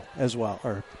 go as well.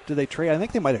 Or did they trade? I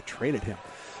think they might have traded him.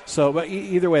 So, but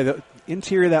either way, the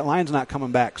interior of that line's not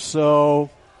coming back. So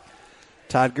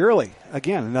Todd Gurley,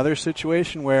 again, another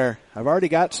situation where I've already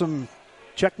got some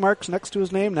check marks next to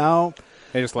his name. Now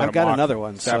they just let I've him got walk. another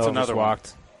one. That's so another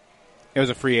walked. It was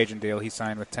a free agent deal he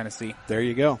signed with Tennessee. There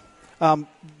you go. The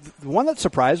one that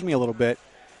surprised me a little bit,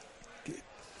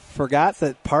 forgot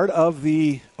that part of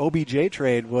the OBJ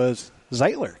trade was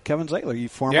Zeitler, Kevin Zeitler,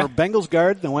 former Bengals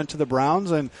guard that went to the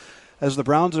Browns, and as the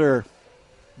Browns are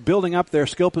building up their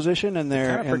skill position and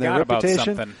their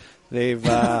reputation, they've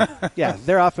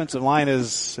their offensive line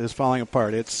is falling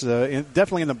apart. It's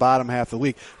definitely in the bottom half of the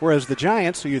league. Whereas the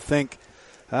Giants, who you think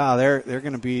they're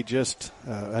going to be just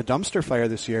a dumpster fire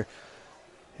this year,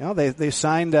 you know, they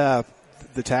signed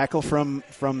the tackle from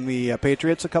the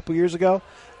Patriots a couple years ago.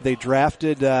 They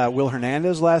drafted Will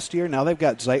Hernandez last year. Now they've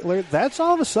got Zeitler. That's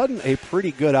all of a sudden a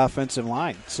pretty good offensive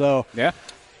line. So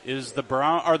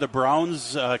are the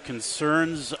Browns'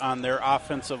 concerns on their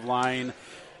offensive line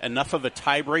enough of a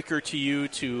tiebreaker to you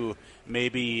to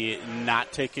maybe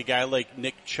not take a guy like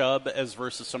Nick Chubb as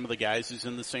versus some of the guys he's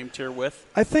in the same tier with?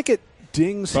 I think it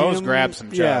dings Bo's him. grabbed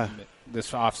some Chubb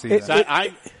this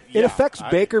offseason. It affects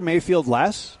Baker Mayfield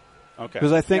less. Okay.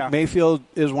 Because I think Mayfield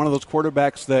is one of those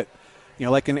quarterbacks that, you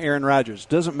know, like in Aaron Rodgers,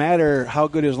 doesn't matter how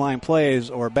good his line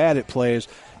plays or bad it plays,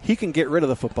 he can get rid of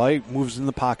the football. He moves in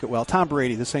the pocket well. Tom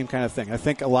Brady, the same kind of thing. I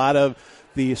think a lot of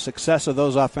the success of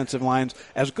those offensive lines,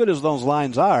 as good as those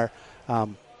lines are,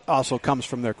 also comes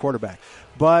from their quarterback.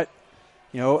 But,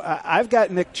 you know, I've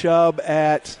got Nick Chubb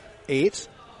at 8.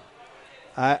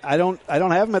 I don't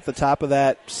have him at the top of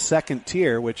that second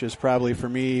tier, which is probably for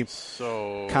me.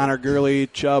 So Connor Gurley,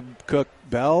 Chubb, Cook,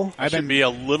 Bell. I should be a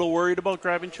little worried about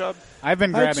grabbing Chubb. I've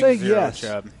been I'd grabbing say zero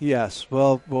Chubb. Yes.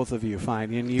 Well, both of you,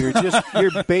 fine. And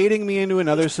you're baiting me into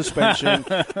another suspension.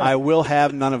 I will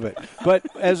have none of it. But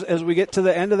as we get to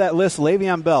the end of that list,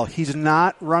 Le'Veon Bell, he's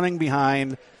not running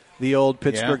behind the old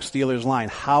Pittsburgh Steelers line.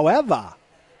 However,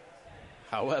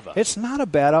 it's not a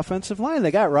bad offensive line.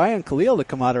 They got Ryan Khalil to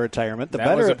come out of retirement. The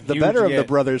better of the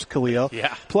brothers Khalil.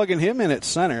 Yeah. Plugging him in at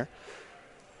center.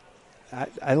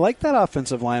 I like that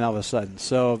offensive line all of a sudden.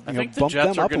 So I think the bump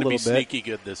Jets them are up a going to little be bit. sneaky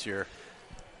good this year.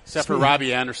 Except for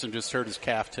Robbie Anderson just hurt his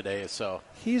calf today, so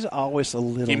he's always a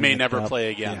little. He may never up. play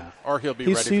again, or he'll be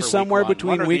ready for he's somewhere week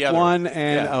between one week one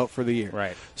and out for the year.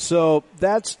 Right. So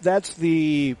that's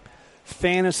the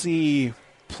fantasy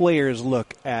players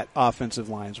look at offensive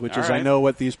lines, which All is right. I know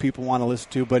what these people want to listen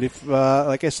to. But if,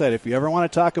 like I said, if you ever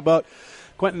want to talk about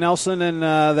Quentin Nelson and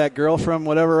that girl from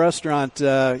whatever restaurant,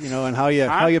 and how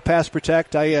you pass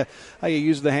protect, how you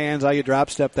use the hands, how you drop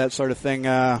step, that sort of thing,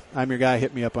 I'm your guy.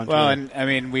 Hit me up on Twitter. Well, and I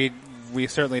mean, we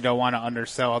certainly don't want to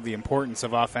undersell the importance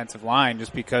of offensive line,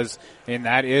 just because, and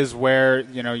that is where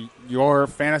your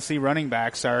fantasy running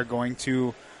backs are going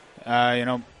to,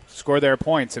 score their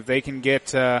points if they can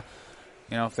get,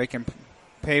 if they can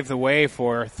pave the way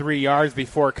for 3 yards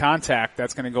before contact.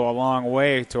 That's going to go a long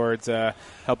way towards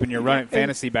helping your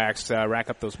fantasy backs rack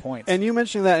up those points. And you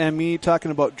mentioned that, and me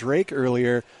talking about Drake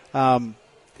earlier.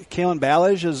 Kalen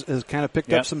Ballage has kind of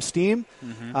picked up some steam.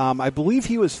 Mm-hmm. I believe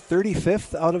he was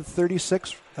 35th out of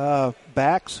 36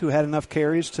 backs who had enough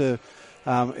carries to,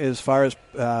 as far as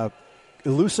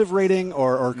elusive rating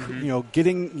or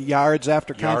getting yards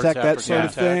after contact, that sort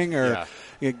of thing, or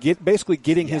basically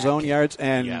getting his own yards.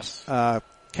 And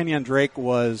Kenyon Drake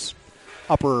was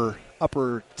upper,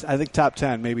 I think top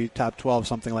 10, maybe top 12,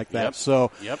 something like that.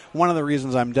 So one of the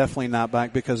reasons I'm definitely not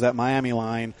back, because that Miami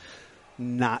line,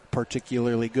 not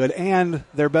particularly good. And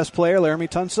their best player, Laramie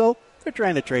Tunsil, they're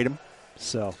trying to trade him.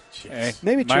 So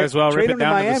maybe might as well trade rip him it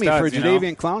down to Miami to the studs, for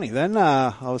Jadeveon Clowney. Then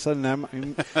all of a sudden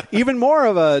I'm even more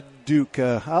of a Duke.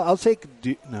 I'll take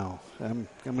Duke. No, I'm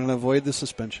going to avoid the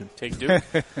suspension. Take Duke.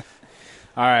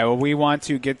 All right, well, we want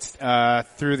to get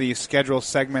through the schedule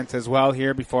segment as well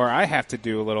here before I have to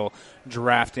do a little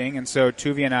drafting. And so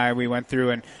Tuvia and I, we went through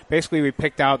and basically we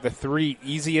picked out the 3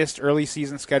 easiest early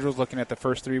season schedules, looking at the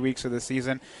first 3 weeks of the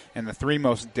season, and the 3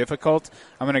 most difficult.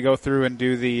 I'm going to go through and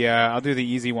do I'll do the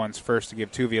easy ones first to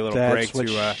give Tuvia a little break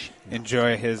to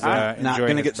enjoy his not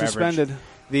going to get beverage. suspended.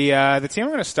 The team I'm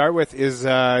going to start with is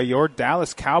your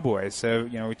Dallas Cowboys. So,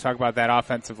 we talk about that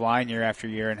offensive line year after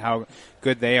year and how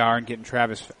good they are, and getting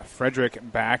Travis Frederick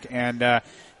back. And,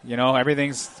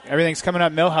 everything's coming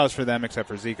up Millhouse for them, except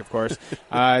for Zeke, of course.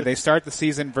 They start the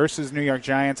season versus New York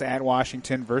Giants, at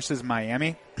Washington, versus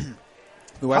Miami.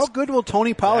 How good will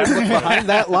Tony Pollard look behind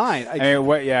that line?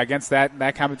 Against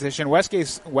that competition.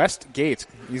 Westgate,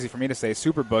 easy for me to say,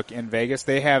 Superbook in Vegas.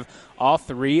 They have all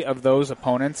 3 of those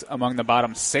opponents among the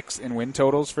bottom 6 in win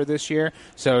totals for this year.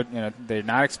 So, they're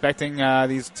not expecting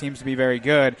these teams to be very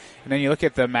good. And then you look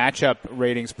at the matchup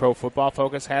ratings Pro Football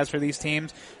Focus has for these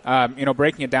teams,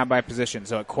 breaking it down by position.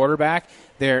 So at quarterback,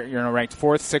 they're ranked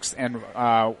 4th, 6th,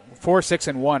 and 4, 6,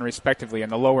 and 1 respectively,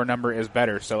 and the lower number is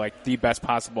better. So like the best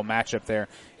possible matchup there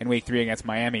in Week 3 against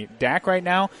Miami. Dak right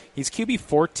now, he's QB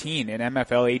 14 in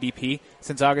MFL ADP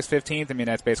since August 15th. I mean,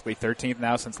 that's basically 13th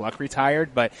now since Luck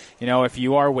retired. But if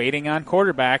you are waiting on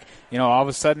quarterback, all of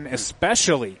a sudden,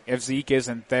 especially if Zeke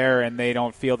isn't there and they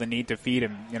don't feel the need to feed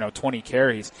him 20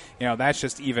 carries, that's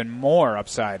just even more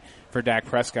upside for Dak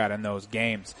Prescott in those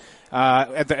games.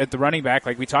 At the running back,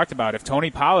 like we talked about, if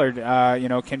Tony Pollard,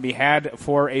 can be had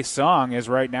for a song, as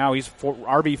right now he's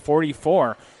RB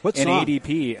 44 what in song?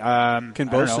 ADP. Can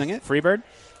both sing it? Freebird.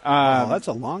 That's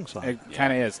a long song. It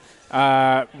kind of is.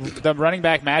 The running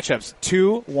back matchups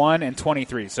 2, 1, and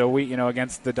 23. So we,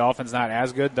 against the Dolphins, not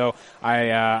as good, though.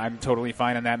 I'm totally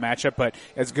fine in that matchup, but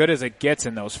as good as it gets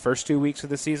in those first 2 weeks of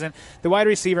the season. The wide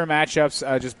receiver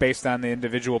matchups, just based on the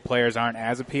individual players, aren't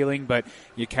as appealing, but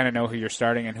you kind of know who you're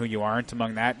starting and who you aren't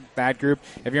among that group.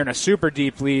 If you're in a super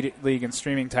deep league in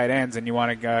streaming tight ends and you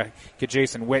want to get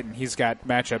Jason Witten, he's got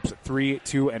matchups 3,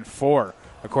 2, and 4.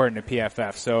 According to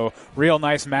PFF. So real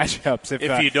nice matchups.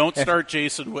 If you don't start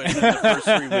Jason Witten in the first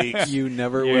 3 weeks, you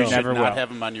never you will. should not have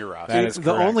him on your roster. That is the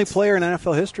correct. only player in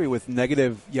NFL history with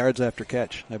negative yards after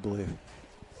catch, I believe.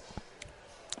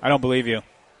 I don't believe you.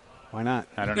 Why not?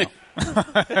 I don't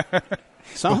know.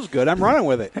 Sounds good. I'm running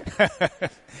with it.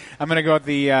 I'm going to go with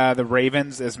the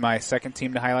Ravens as my second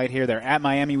team to highlight here. They're at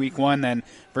Miami Week 1, then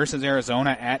versus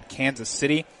Arizona at Kansas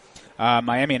City.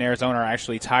 Miami and Arizona are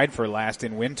actually tied for last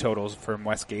in win totals from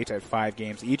Westgate at 5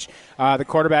 games each. The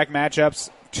quarterback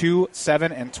matchups, 2,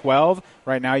 7, and 12.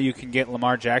 Right now you can get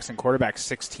Lamar Jackson quarterback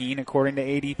 16 according to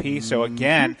ADP. So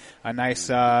again, a nice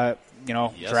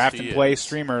draft and play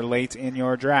streamer late in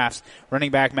your drafts. Running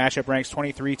back matchup ranks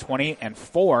 23, 20, and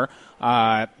 4.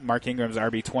 Mark Ingram's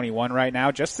RB 21 right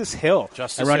now. Justice Hill,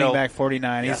 running back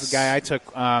 49. He's the guy I took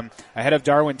ahead of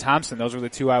Darwin Thompson. Those were the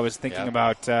 2 I was thinking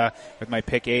about with my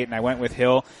pick 8, and I went with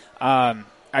Hill.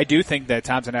 I do think that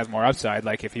Thompson has more upside,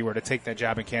 like if he were to take that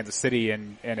job in Kansas City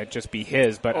and it just be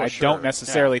his, but I don't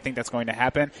necessarily think that's going to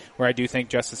happen, where I do think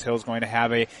Justice Hill is going to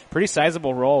have a pretty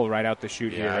sizable role right out the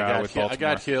chute here with Baltimore. I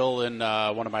got Hill in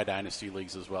one of my dynasty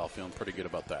leagues as well, feeling pretty good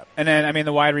about that. And then, I mean,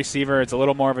 the wide receiver, it's a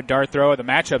little more of a dart throw. The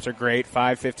matchups are great,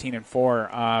 5, 15, and 4,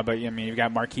 but, I mean, you've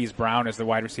got Marquise Brown as the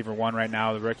wide receiver 1 right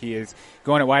now. The rookie is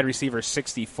going at wide receiver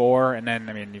 64, and then,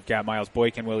 I mean, you've got Miles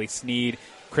Boykin, Willie Snead.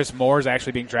 Chris Moore's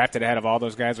actually being drafted ahead of all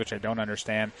those guys, which I don't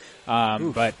understand.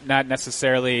 But not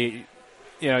necessarily,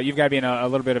 you've got to be in a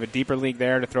little bit of a deeper league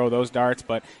there to throw those darts,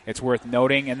 but it's worth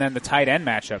noting. And then the tight end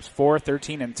matchups, 4,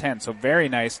 13, and 10. So very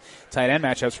nice tight end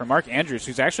matchups for Mark Andrews,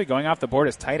 who's actually going off the board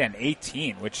as tight end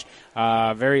 18, which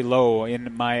very low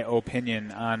in my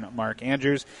opinion on Mark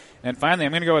Andrews. And finally,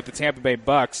 I'm going to go with the Tampa Bay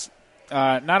Bucks.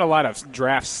 Not a lot of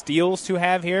draft steals to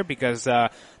have here because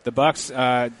the Bucks,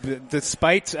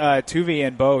 despite Tuvi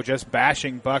and Bo just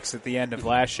bashing Bucks at the end of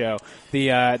last show, the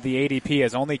ADP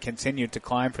has only continued to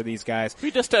climb for these guys.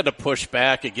 We just had to push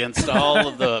back against all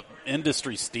of the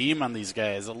industry steam on these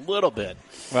guys a little bit.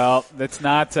 Well, that's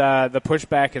not the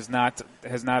pushback has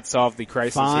not solved the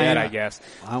crisis yet, I guess.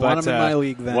 I want them in my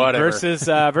league then. Whatever.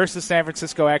 Versus San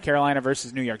Francisco at Carolina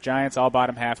versus New York Giants, all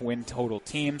bottom half win total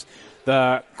teams.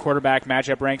 The quarterback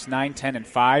matchup ranks 9, 10, and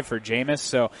 5 for Jameis,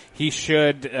 so he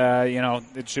should,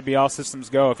 it should be all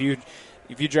systems go. If you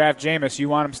draft Jameis, you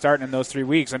want him starting in those 3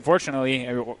 weeks. Unfortunately,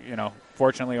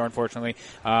 fortunately or unfortunately,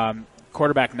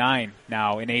 quarterback 9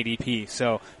 now in ADP,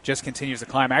 so just continues to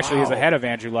climb. Actually, he's ahead of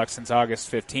Andrew Luck since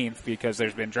August 15th because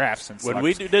there's been drafts since when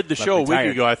Luck's we did the show retired. a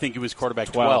week ago. I think he was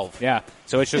quarterback 12. Yeah,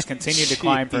 so it's just continued to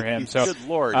climb for him. So, good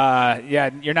Lord.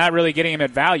 You're not really getting him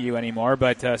at value anymore,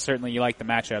 but certainly you like the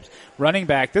matchups. Running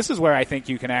back, this is where I think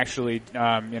you can actually,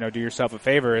 do yourself a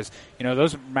favor. Is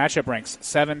those matchup ranks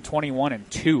 7, 21,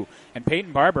 and 2, and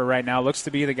Peyton Barber right now looks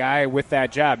to be the guy with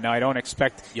that job. Now I don't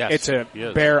expect it to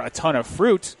bear a ton of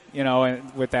fruit,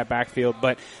 with that backfield,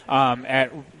 but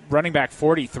at running back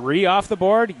 43 off the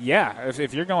board,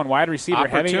 if you're going wide receiver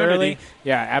heavy early,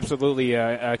 absolutely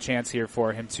a chance here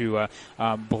for him to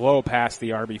blow past the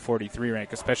RB43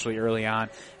 rank, especially early on.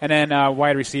 And then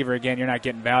wide receiver, again, you're not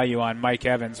getting value on Mike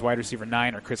Evans, wide receiver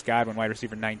 9, or Chris Godwin, wide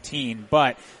receiver 19,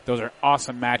 but those are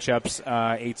awesome matchups,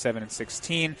 8, 7, and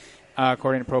 16.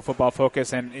 According to Pro Football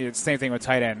Focus, and it's the same thing with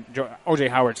tight end. O.J.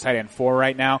 Howard's tight end 4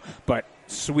 right now, but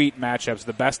sweet matchups.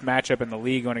 The best matchup in the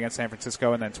league going against San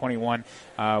Francisco, and then 21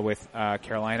 with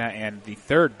Carolina, and the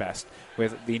third best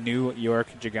with the New York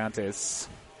Gigantes.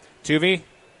 Tuvi?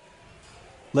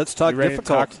 Let's talk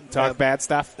difficult. Talk bad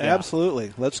stuff? Yeah.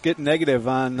 Absolutely. Let's get negative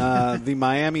on the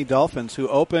Miami Dolphins, who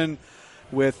open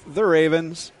with the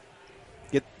Ravens.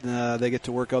 They get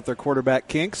to work out their quarterback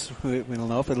kinks. We don't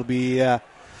know if it'll be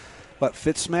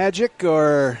Fitzmagic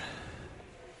or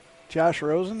Josh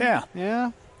Rosen?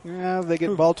 Yeah, they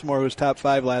get Baltimore, who was top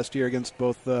 5 last year against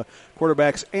both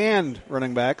quarterbacks and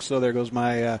running backs. So there goes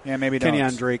my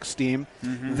Kenyon Drake steam.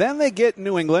 Mm-hmm. Then they get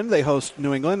New England. They host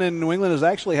New England, and New England has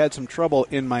actually had some trouble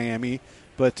in Miami.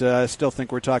 But I still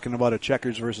think we're talking about a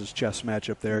checkers versus chess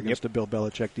matchup there against a Bill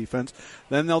Belichick defense.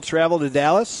 Then they'll travel to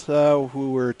Dallas,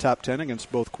 who were top 10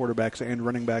 against both quarterbacks and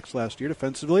running backs last year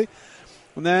defensively.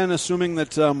 And then, assuming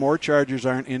that more Chargers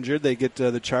aren't injured, they get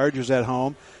the Chargers at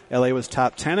home. L.A. was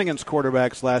top 10 against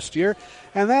quarterbacks last year.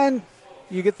 And then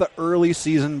you get the early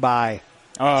season bye.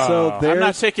 So I'm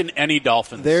not taking any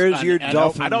Dolphins. There's your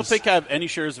Dolphins. I don't think I have any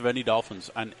shares of any Dolphins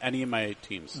on any of my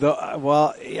teams.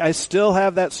 I still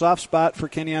have that soft spot for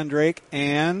Kenyon Drake,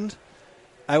 and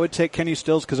I would take Kenny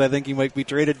Stills because I think he might be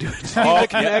traded to a team that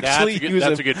can actually use him.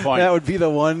 That's a good point. That would be the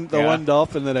one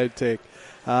Dolphin that I'd take.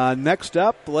 Next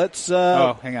up, let's...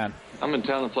 hang on. I'm in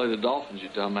town to play the Dolphins, you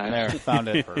dumbass. There, found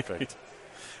it. Perfect.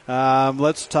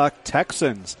 Let's talk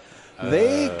Texans.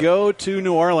 They go to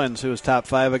New Orleans, who was top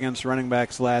 5 against running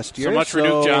backs last year. So much for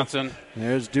Duke Johnson.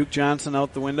 There's Duke Johnson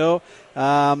out the window.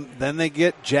 Then they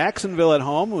get Jacksonville at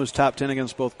home, who was top 10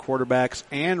 against both quarterbacks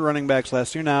and running backs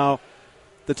last year. Now,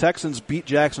 the Texans beat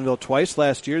Jacksonville twice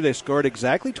last year. They scored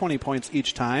exactly 20 points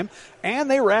each time, and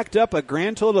they racked up a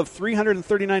grand total of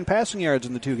 339 passing yards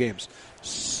in the 2 games.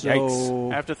 So,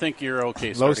 yikes. I have to think you're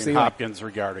okay starting Hopkins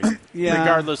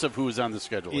regardless of who's on the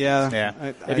schedule.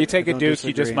 Yeah. If you take a Duke,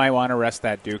 you just might want to rest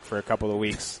that Duke for a couple of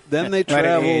weeks. Then they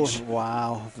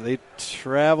travel. They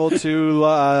travel to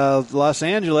Los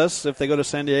Angeles. If they go to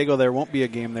San Diego, there won't be a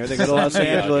game there. They go to Los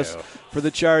Angeles for the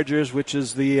Chargers, which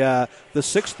is the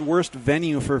 6th worst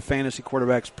venue for fantasy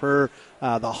quarterbacks per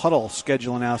the Huddle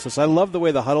schedule analysis. I love the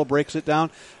way the Huddle breaks it down.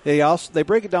 They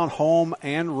break it down home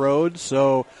and road,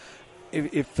 so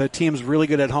if the team's really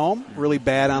good at home, really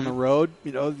bad on the road,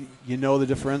 you know the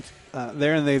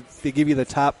there, and they give you the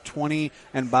top 20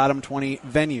 and bottom 20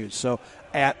 venues. So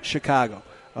at Chicago,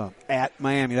 at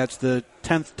Miami, that's the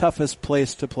 10th toughest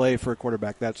place to play for a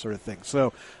quarterback, that sort of thing.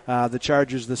 So the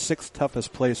Chargers, the 6th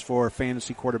toughest place for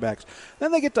fantasy quarterbacks.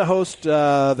 Then they get to host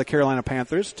the Carolina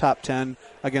Panthers, top 10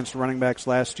 against running backs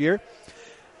last year.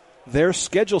 Their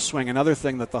schedule swing, another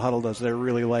thing that the Huddle does they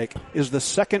really like, is the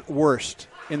second worst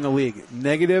in the league,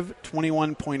 negative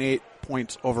 21.8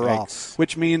 points overall,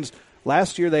 which means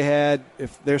last year they had,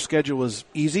 if their schedule was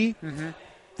easy,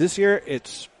 this year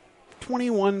it's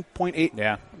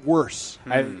 21.8 worse.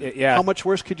 How much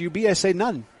worse could you be? I say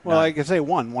none. Well, I could say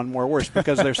one more worse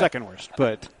because they're second worst.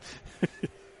 But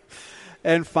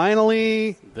and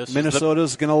finally,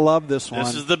 Minnesota's going to love this one.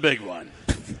 This is the big one.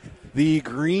 The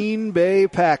Green Bay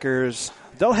Packers.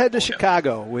 They'll head to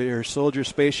Chicago, where Soldier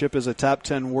Spaceship is a top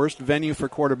 10 worst venue for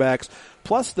quarterbacks.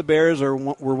 Plus, the Bears were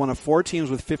one of 4 teams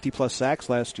with 50-plus sacks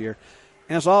last year.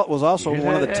 And it was also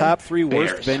one of the top 3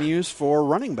 worst venues for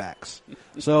running backs.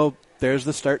 So there's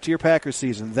the start to your Packers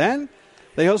season. Then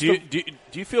they host. Do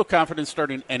you feel confident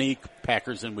starting any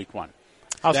Packers in Week 1?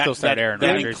 I'll still start Aaron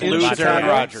Rodgers. That includes Aaron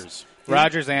Rodgers.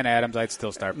 Rodgers and Adams, I'd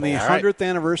still start both. The 100th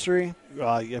anniversary,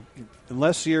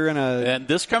 unless you're in a... And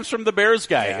this comes from the Bears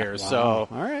guy here. Wow. So,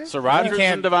 all right. So Rodgers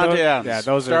and Davante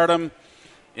Adams. Start them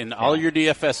in all your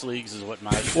DFS leagues is what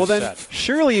Maj just said. Then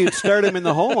surely you'd start him in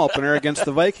the home opener against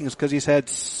the Vikings because he's had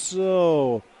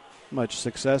so much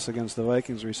success against the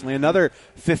Vikings recently. Another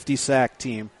 50-sack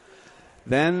team.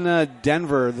 Then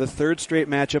Denver, the 3rd straight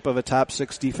matchup of a top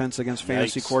 6 defense against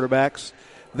fantasy quarterbacks.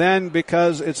 Then,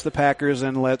 because it's the Packers,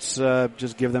 and let's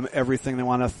just give them everything they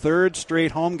want, a 3rd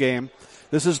straight home game.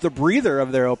 This is the breather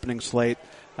of their opening slate.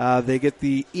 They get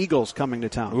the Eagles coming to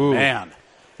town. Ooh. Man,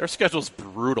 their schedule's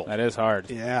brutal. That is hard.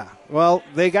 Yeah. Well,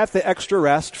 they got the extra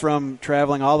rest from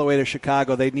traveling all the way to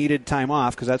Chicago. They needed time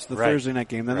off because that's the Thursday night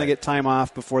game. Then they get time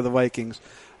off before the Vikings,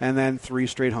 and then 3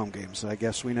 straight home games. I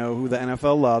guess we know who the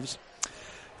NFL loves.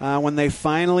 When they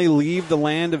finally leave the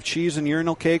land of cheese and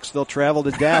urinal cakes, they'll travel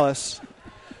to Dallas,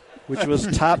 which was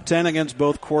top 10 against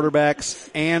both quarterbacks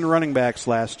and running backs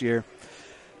last year.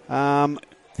 The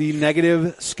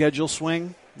negative schedule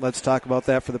swing, let's talk about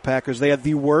that for the Packers. They had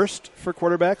the worst for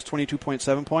quarterbacks,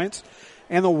 22.7 points,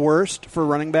 and the worst for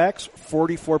running backs,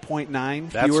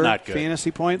 44.9 fewer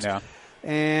fantasy points. Yeah.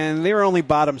 And they were only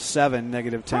bottom 7,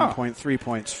 negative 10.3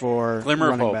 points for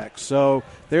running backs. So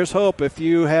there's hope if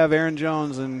you have Aaron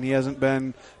Jones and he hasn't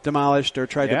been demolished or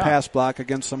tried to pass block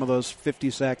against some of those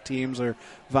 50-sack teams or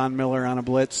Von Miller on a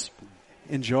blitz.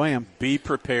 Enjoy him. Be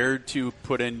prepared to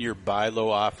put in your buy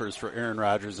low offers for Aaron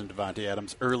Rodgers and Davante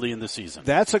Adams early in the season.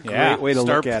 That's a great way to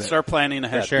look at it. Start planning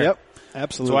ahead. For sure. Yep,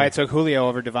 absolutely. That's why I took Julio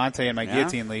over Davante in my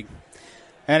guillotine league.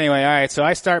 Anyway, all right, so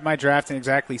I start my draft in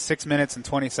exactly 6 minutes and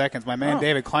 20 seconds. My man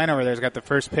David Klein over there has got the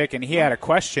first pick, and he had a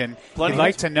question he'd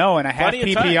like to know in a half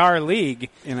PPR league,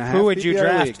 who would you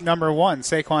draft number 1,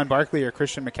 Saquon Barkley or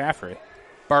Christian McCaffrey?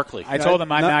 Barkley. I told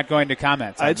him I'm not going to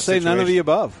comment. I'd say none of the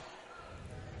above.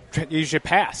 You should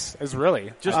pass, is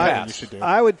really just pass. You should do.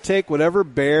 I would take whatever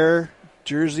Bear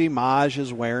jersey Maj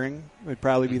is wearing. Would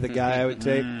probably be the guy I would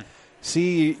take.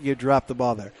 See, you drop the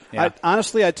ball there. Yeah.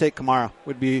 Honestly, I'd take Kamara.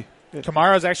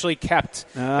 Kamara's actually kept.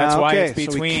 That's why it's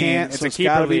between. So it's a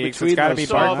keeper league. So it's got to be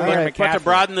Barkley or McCaffrey. But to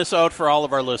broaden this out for all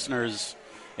of our listeners,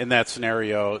 in that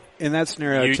scenario, I'd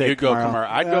go Kamara.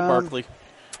 I'd go Barkley.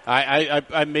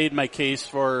 I made my case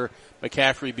for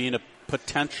McCaffrey being a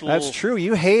potential. That's true.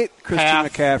 You hate Christian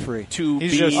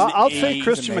McCaffrey. I'll say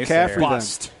Christian McCaffrey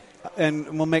bust. Then,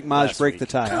 and we'll make Maj break the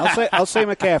tie. I'll say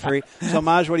McCaffrey. So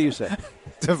Maj, what do you say?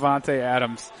 Davante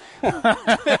Adams.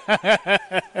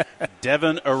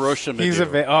 Devin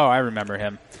Aroshimadu. I remember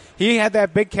him. He had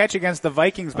that big catch against the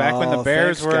Vikings back when the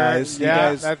Bears were. Guys.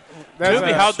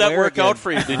 How'd that work out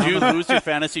for you? Did you lose your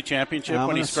fantasy championship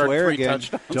when he scored 3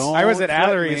 touchdowns? I was at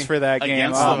Allery's for that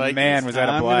game. Oh, man, was that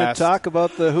a blast. I'm going to talk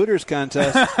about the Hooters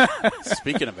contest.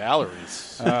 Speaking of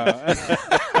Allery's.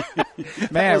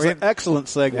 Man, that was an excellent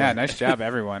segue. Yeah, nice job,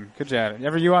 everyone. Good job.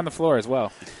 You on the floor as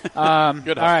well. Good. All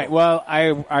right, well,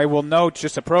 I will note,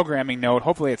 just a programming note,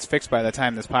 hopefully it's fixed by the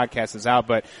time this podcast is out,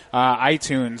 but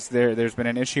iTunes, there's been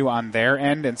an issue on their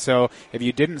end, and so if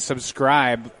you didn't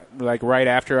subscribe like right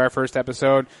after our first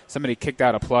episode, somebody kicked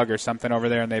out a plug or something over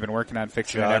there, and they've been working on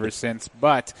fixing it ever since.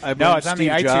 But no, it's on the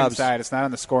iTunes side. It's not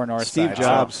on the Score North side. Steve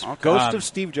Jobs. Ghost of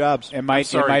Steve Jobs. It might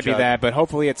be that, but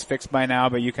hopefully it's fixed by now.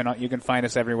 But you can find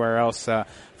us everywhere else.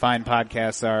 Fine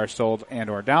podcasts are sold and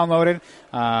or downloaded.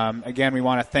 Again, we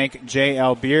want to thank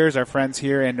JL Beers, our friends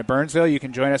here in Burnsville. You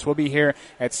can join us. We'll be here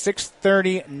at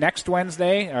 6:30 next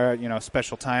Wednesday, or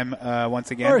special time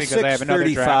once again, or because I have another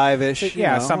draft. 6:35-ish.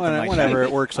 Yeah, something like whenever that.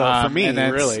 it works out for me. And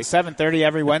then really, 7:30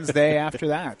 every Wednesday after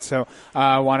that. So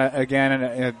I want to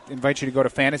again invite you to go to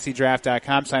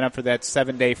fantasydraft.com, sign up for that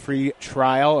 7-day free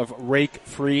trial of Rake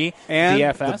Free and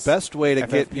DFS. The best way to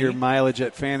get FFP. your mileage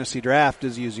at Fantasy Draft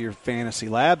is use your Fantasy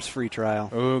Labs free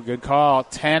trial. Ooh, good call.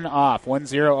 10 off. 10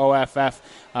 OFF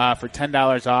for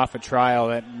 $10 off a trial.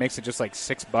 That makes it just like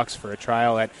 $6 for a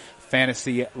trial at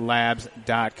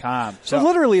fantasylabs.com. So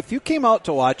literally, if you came out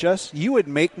to watch us, you would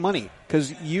make money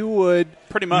because you would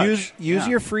pretty much use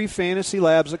your free Fantasy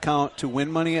Labs account to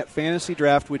win money at Fantasy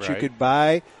Draft, which you Right. could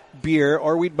buy beer,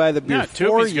 or we'd buy the beer for you.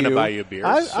 Tubi's going to buy you a beer.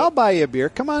 I'll buy you a beer.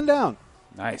 Come on down.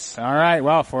 Nice. All right.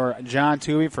 Well, for John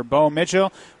Toohey, for Bo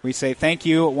Mitchell, we say thank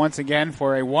you once again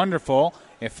for a wonderful,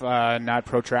 if not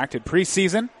protracted,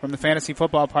 preseason from the Fantasy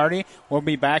Football Party. We'll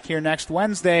be back here next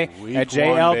Wednesday at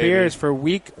JL Beers for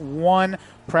Week 1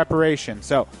 preparation.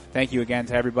 So thank you again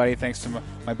to everybody. Thanks to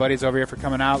my buddies over here for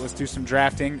coming out. Let's do some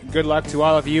drafting. Good luck to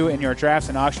all of you in your drafts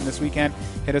and auction this weekend.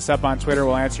 Hit us up on Twitter.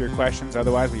 We'll answer your questions.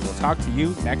 Otherwise, we will talk to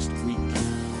you next week.